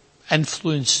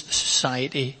influence the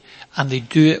society, and they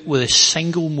do it with a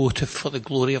single motive for the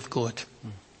glory of God.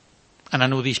 And I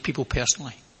know these people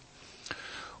personally.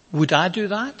 Would I do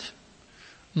that?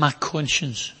 My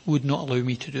conscience would not allow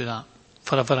me to do that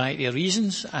for a variety of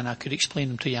reasons, and I could explain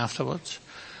them to you afterwards.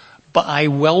 But I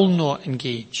will not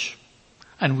engage,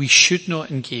 and we should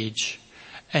not engage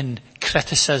in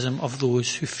criticism of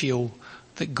those who feel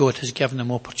that God has given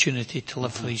them opportunity to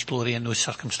live for His glory in those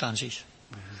circumstances.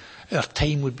 Our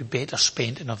time would be better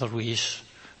spent in other ways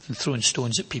than throwing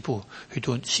stones at people who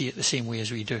don't see it the same way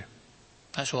as we do.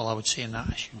 That's all I would say on that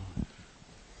issue.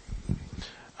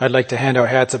 I'd like to hand out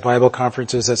hats at Bible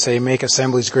conferences that say, "Make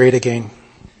assemblies great again."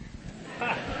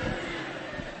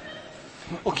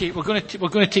 Okay, we're going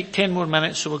to take 10 more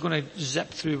minutes, so we're going to zip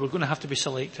through. We're going to have to be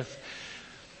selective.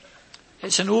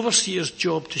 It's an overseer's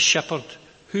job to shepherd.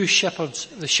 Who shepherds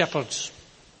the shepherds?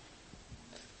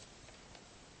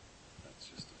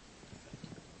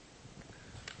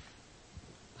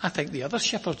 I think the other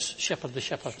shepherds shepherd the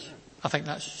shepherds. I think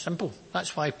that's simple.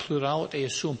 That's why plurality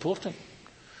is so important.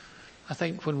 I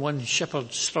think when one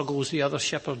shepherd struggles, the other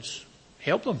shepherds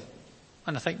help them.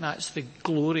 And I think that's the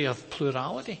glory of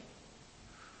plurality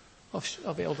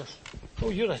of elders. Oh,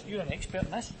 you're an expert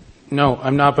in this. No,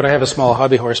 I'm not, but I have a small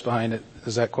hobby horse behind it.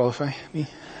 Does that qualify me?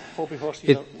 Hobby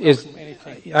horses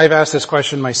I've asked this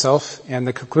question myself, and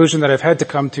the conclusion that I've had to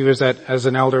come to is that as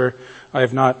an elder, I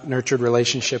have not nurtured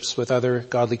relationships with other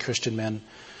godly Christian men.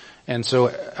 And so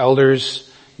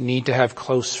elders need to have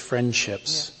close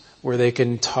friendships where they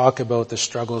can talk about the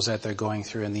struggles that they're going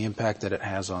through and the impact that it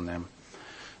has on them.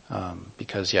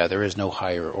 Because there is no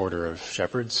higher order of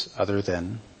shepherds other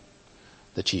than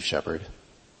the chief shepherd.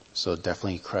 So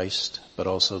definitely Christ, but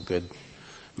also good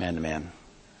man to man.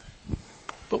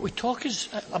 But we talk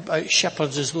about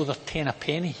shepherds as though they're 10 a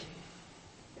penny.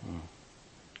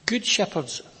 Good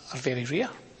shepherds are very rare.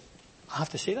 I have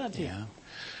to say that to you. Yeah.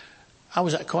 I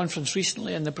was at a conference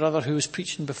recently, and the brother who was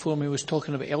preaching before me was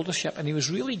talking about eldership, and he was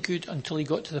really good until he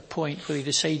got to the point where he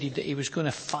decided that he was going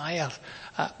to fire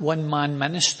at one-man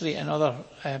ministry in other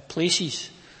places,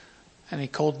 and he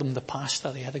called them the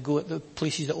pastor. He had to go at the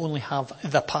places that only have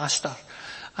the pastor,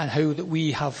 and how that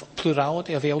we have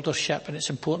plurality of eldership, and it's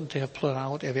important to have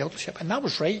plurality of eldership. And that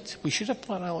was right. We should have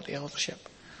plurality of eldership.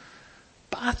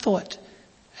 But I thought,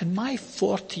 in my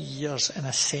 40 years in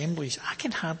assemblies, I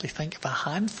can hardly think of a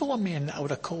handful of men that I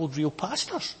would have called real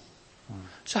pastors.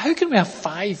 So how can we have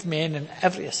 5 men in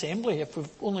every assembly if we've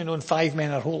only known 5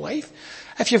 men our whole life?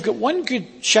 If you've got one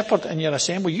good shepherd in your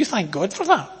assembly, you thank God for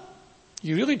that.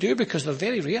 You really do, because they're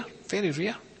very rare, very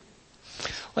rare.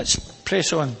 Let's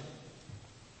press on.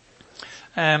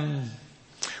 When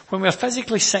we're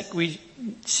physically sick, we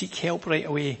seek help right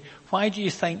away. Why do you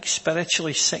think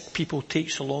spiritually sick people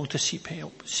take so long to seek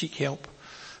help?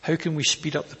 How can we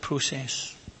speed up the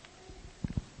process?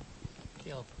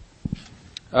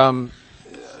 Caleb.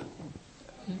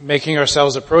 Making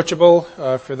ourselves approachable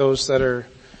for those that are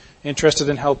interested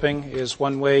in helping is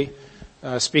one way.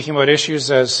 speaking about issues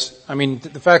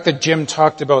the fact that Jim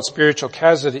talked about spiritual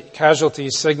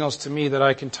casualties signals to me that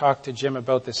I can talk to Jim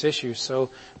about this issue. So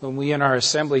when we in our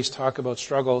assemblies talk about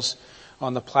struggles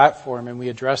on the platform and we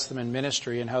address them in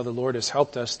ministry and how the Lord has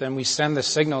helped us, then we send the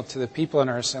signal to the people in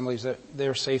our assemblies that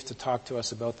they're safe to talk to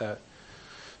us about that.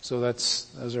 So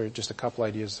those are just a couple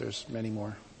ideas. There's many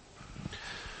more.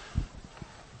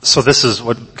 So this is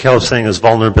what Caleb's saying is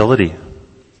vulnerability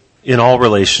in all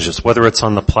relationships, whether it's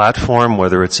on the platform,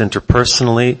 whether it's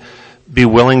interpersonally. Be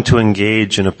willing to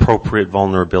engage in appropriate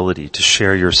vulnerability, to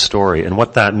share your story. And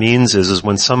what that means is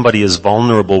when somebody is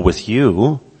vulnerable with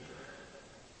you,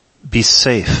 be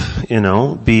safe,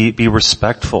 be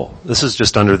respectful. This is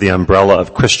just under the umbrella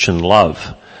of Christian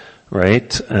love,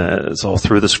 right? It's all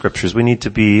through the scriptures. We need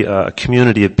to be a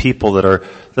community of people that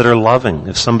are loving.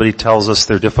 If somebody tells us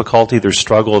their difficulty, their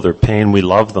struggle, their pain, we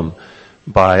love them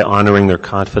by honoring their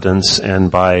confidence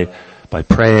and by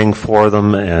praying for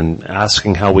them and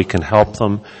asking how we can help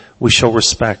them. We show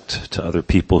respect to other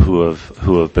people who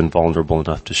have been vulnerable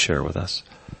enough to share with us.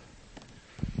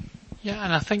 Yeah,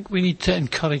 and I think we need to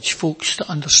encourage folks to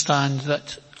understand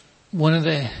that one of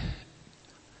the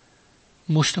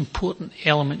most important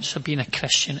elements of being a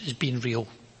Christian is being real.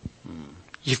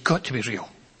 You've got to be real.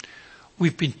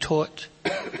 We've been taught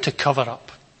to cover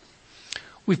up.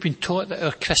 We've been taught that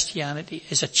our Christianity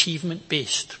is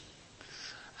achievement-based.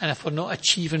 And if we're not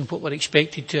achieving what we're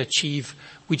expected to achieve,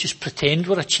 we just pretend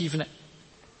we're achieving it.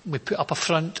 We put up a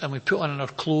front and we put on our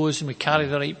clothes and we carry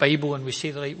the right Bible and we say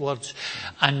the right words.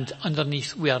 And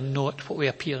underneath we are not what we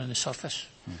appear on the surface.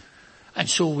 And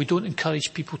so we don't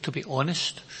encourage people to be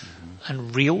honest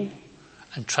and real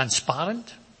and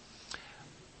transparent.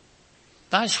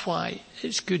 That's why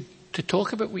it's good to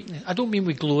talk about weakness. I don't mean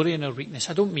we glory in our weakness.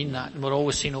 I don't mean that. And we're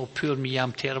always saying, oh, poor me,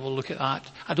 I'm terrible, look at that.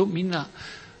 I don't mean that.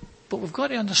 But we've got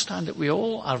to understand that we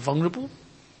all are vulnerable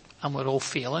and we're all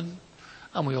failing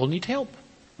and we all need help.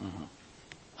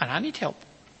 And I need help.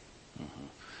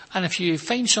 And if you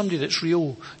find somebody that's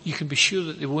real, you can be sure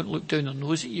that they won't look down their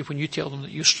nose at you when you tell them that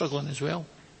you're struggling as well.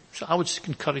 So I would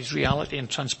encourage reality and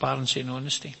transparency and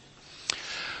honesty.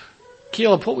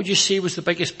 Caleb, what would you say was the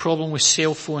biggest problem with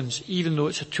cell phones, even though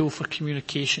it's a tool for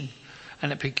communication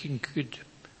and it being good?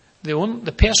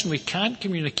 The person we can't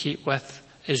communicate with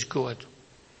is God.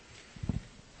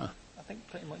 I think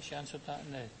pretty much you answered that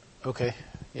in the... Okay,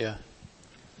 yeah.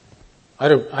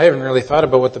 I haven't really thought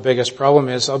about what the biggest problem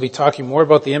is. I'll be talking more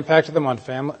about the impact of them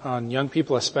on young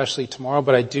people, especially tomorrow,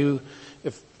 but I do,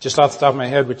 if just off the top of my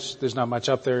head, which there's not much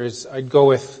up there, is I'd go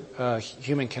with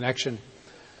human connection.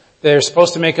 They're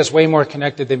supposed to make us way more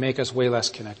connected. They make us way less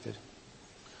connected.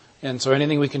 And so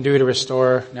anything we can do to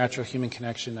restore natural human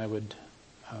connection, I would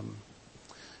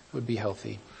be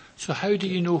healthy. So how do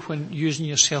you know when using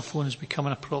your cell phone is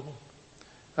becoming a problem?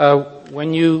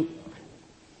 When you're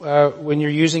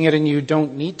using it and you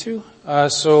don't need to.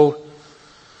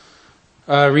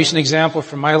 Recent example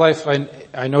from my life,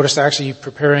 I noticed actually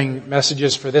preparing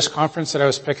messages for this conference that I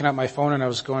was picking up my phone and I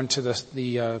was going to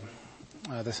the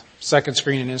second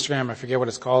screen in Instagram, I forget what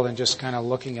it's called, and just kind of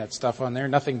looking at stuff on there.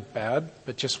 Nothing bad,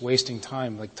 but just wasting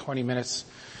time, like 20 minutes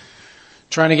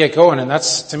trying to get going. And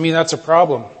to me, that's a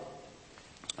problem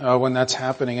when that's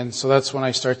happening. And so that's when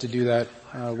I start to do that.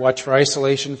 Watch for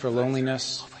isolation, for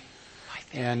loneliness.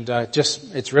 And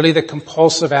it's really the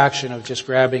compulsive action of just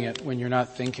grabbing it when you're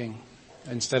not thinking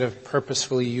instead of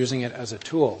purposefully using it as a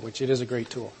tool, which it is a great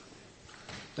tool.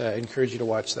 I encourage you to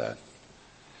watch that.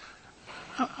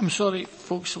 I'm sorry,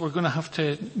 folks, we're going to have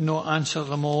to not answer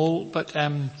them all, but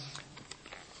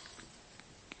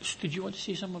did you want to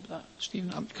say something about that,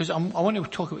 Stephen? Because I want to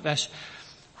talk about this.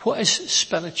 What is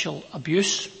spiritual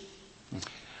abuse?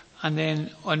 And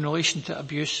then in relation to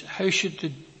abuse, how should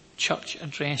the church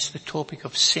address the topic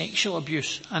of sexual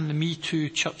abuse and the Me Too,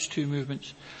 Church Too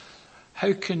movements?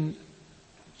 How can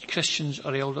Christians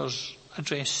or elders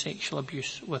address sexual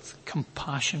abuse with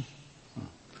compassion?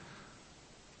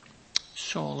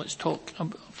 So let's talk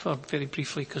for very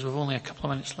briefly, because we've only a couple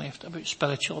of minutes left, about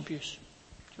spiritual abuse. Do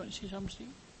you want to say something, Steve?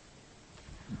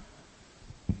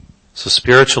 So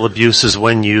spiritual abuse is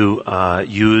when you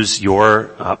use your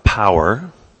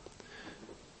power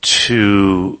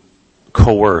to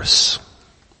coerce,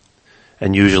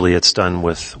 and usually it's done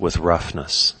with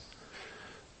roughness.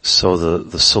 So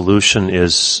the solution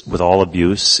is, with all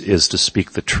abuse, is to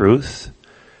speak the truth.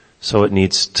 So it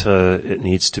needs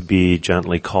to be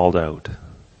gently called out.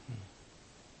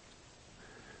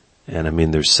 And I mean,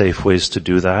 there's safe ways to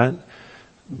do that,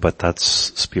 but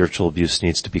spiritual abuse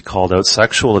needs to be called out.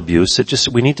 Sexual abuse,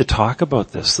 we need to talk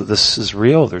about this. This is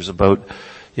real. There's about,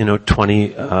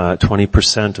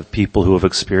 20% of people who have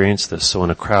experienced this. So in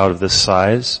a crowd of this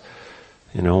size,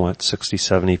 60,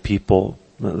 70 people,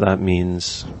 that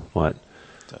means what?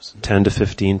 10 to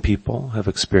 15 people have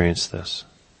experienced this.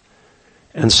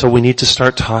 And so we need to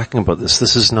start talking about this.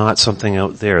 This is not something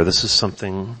out there. This is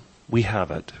something, we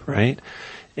have it, right?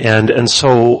 And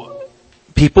so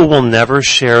people will never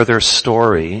share their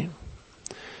story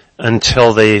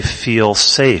until they feel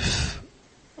safe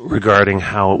regarding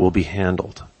how it will be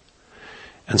handled.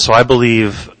 And so I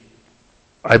believe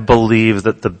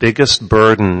that the biggest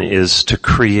burden is to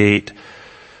create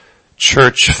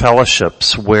church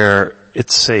fellowships where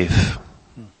it's safe.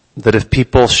 That if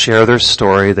people share their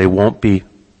story, they won't be,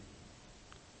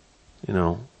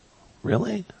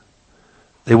 really?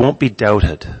 They won't be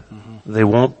doubted. Mm-hmm. They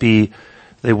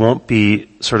won't be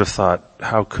sort of thought,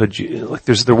 how could you,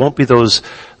 there won't be those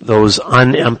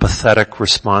unempathetic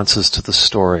responses to the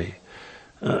story.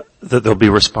 That there'll be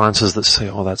responses that say,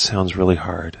 oh, that sounds really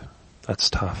hard. That's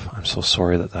tough. I'm so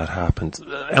sorry that happened.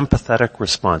 Empathetic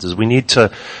responses. We need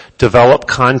to develop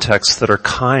contexts that are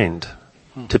kind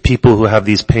to people who have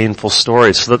these painful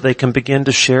stories so that they can begin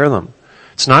to share them.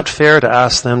 It's not fair to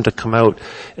ask them to come out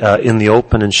in the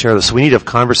open and share this. So we need to have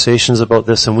conversations about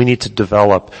this, and we need to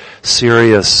develop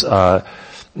serious, sort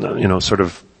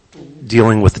of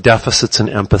dealing with deficits in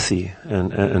empathy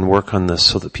and work on this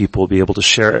so that people will be able to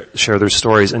share their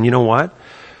stories. And you know what?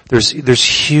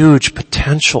 There's huge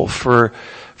potential for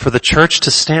the church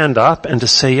to stand up and to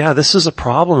say, yeah, this is a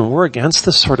problem and we're against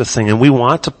this sort of thing and we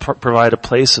want to provide a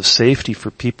place of safety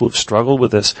for people who've struggled with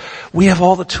this. We have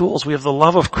all the tools. We have the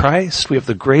love of Christ. We have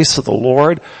the grace of the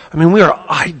Lord. I mean, we are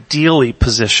ideally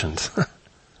positioned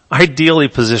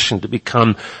to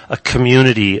become a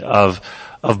community of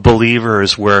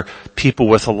believers where people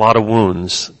with a lot of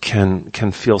wounds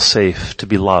can feel safe to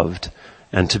be loved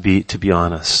and to be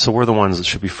honest. So we're the ones that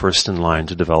should be first in line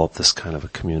to develop this kind of a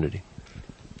community.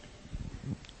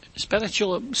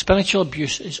 Spiritual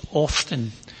abuse is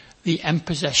often the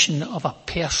imposition of a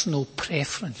personal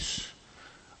preference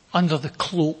under the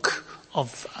cloak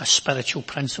of a spiritual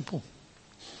principle.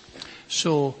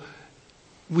 So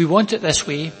we want it this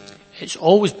way. It's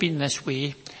always been this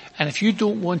way. And if you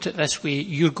don't want it this way,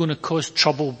 you're going to cause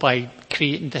trouble by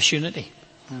creating disunity.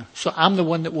 So I'm the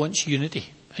one that wants unity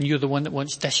and you're the one that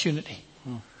wants disunity.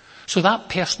 So that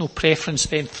personal preference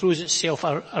then throws itself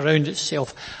around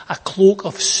itself a cloak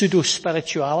of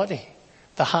pseudo-spirituality,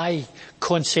 the high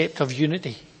concept of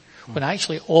unity, when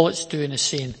actually all it's doing is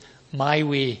saying, my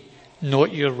way,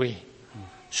 not your way.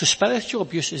 So spiritual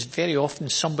abuse is very often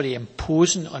somebody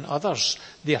imposing on others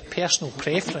their personal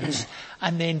preference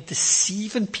and then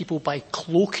deceiving people by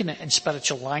cloaking it in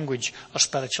spiritual language or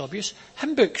spiritual abuse.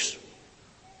 Hymn books,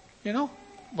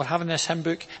 we're having this hymn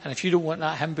book, and if you don't want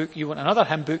that hymn book, you want another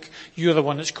hymn book, you're the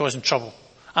one that's causing trouble.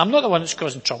 I'm not the one that's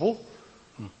causing trouble.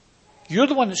 You're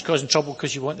the one that's causing trouble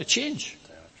because you want to change.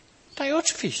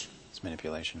 Diotrephes. It's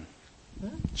manipulation.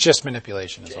 Just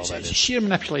manipulation is all that is. It's sheer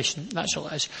manipulation, that's all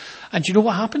it is. And do you know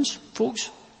what happens, folks?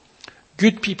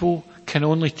 Good people can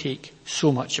only take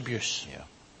so much abuse. Yeah.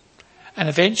 And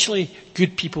eventually,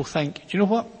 good people think, do you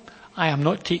know what? I am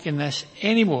not taking this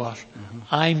anymore.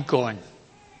 I'm gone.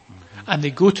 And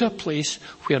they go to a place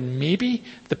where maybe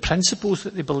the principles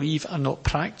that they believe are not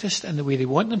practiced in the way they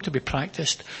want them to be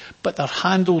practiced, but they're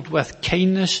handled with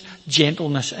kindness,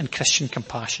 gentleness and Christian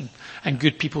compassion. And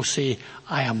good people say,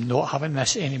 I am not having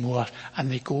this anymore.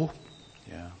 And they go.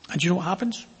 Yeah. And do you know what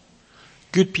happens?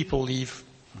 Good people leave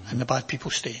and the bad people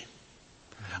stay.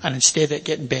 And instead of it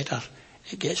getting better,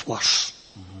 it gets worse.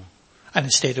 And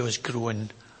instead of us growing,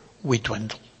 we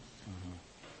dwindle.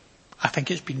 I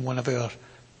think it's been one of our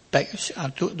biggest, I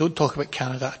don't talk about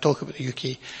Canada, I talk about the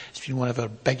UK. It's been one of our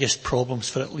biggest problems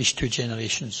for at least 2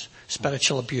 generations.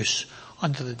 Spiritual abuse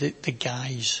under the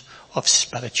guise of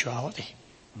spirituality.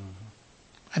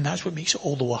 And that's what makes it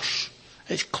all the worse.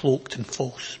 It's cloaked in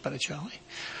false spirituality.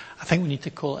 I think we need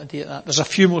to call it a day at that. There's a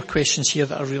few more questions here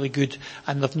that are really good,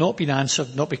 and they've not been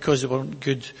answered, not because they weren't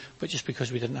good, but just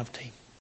because we didn't have time.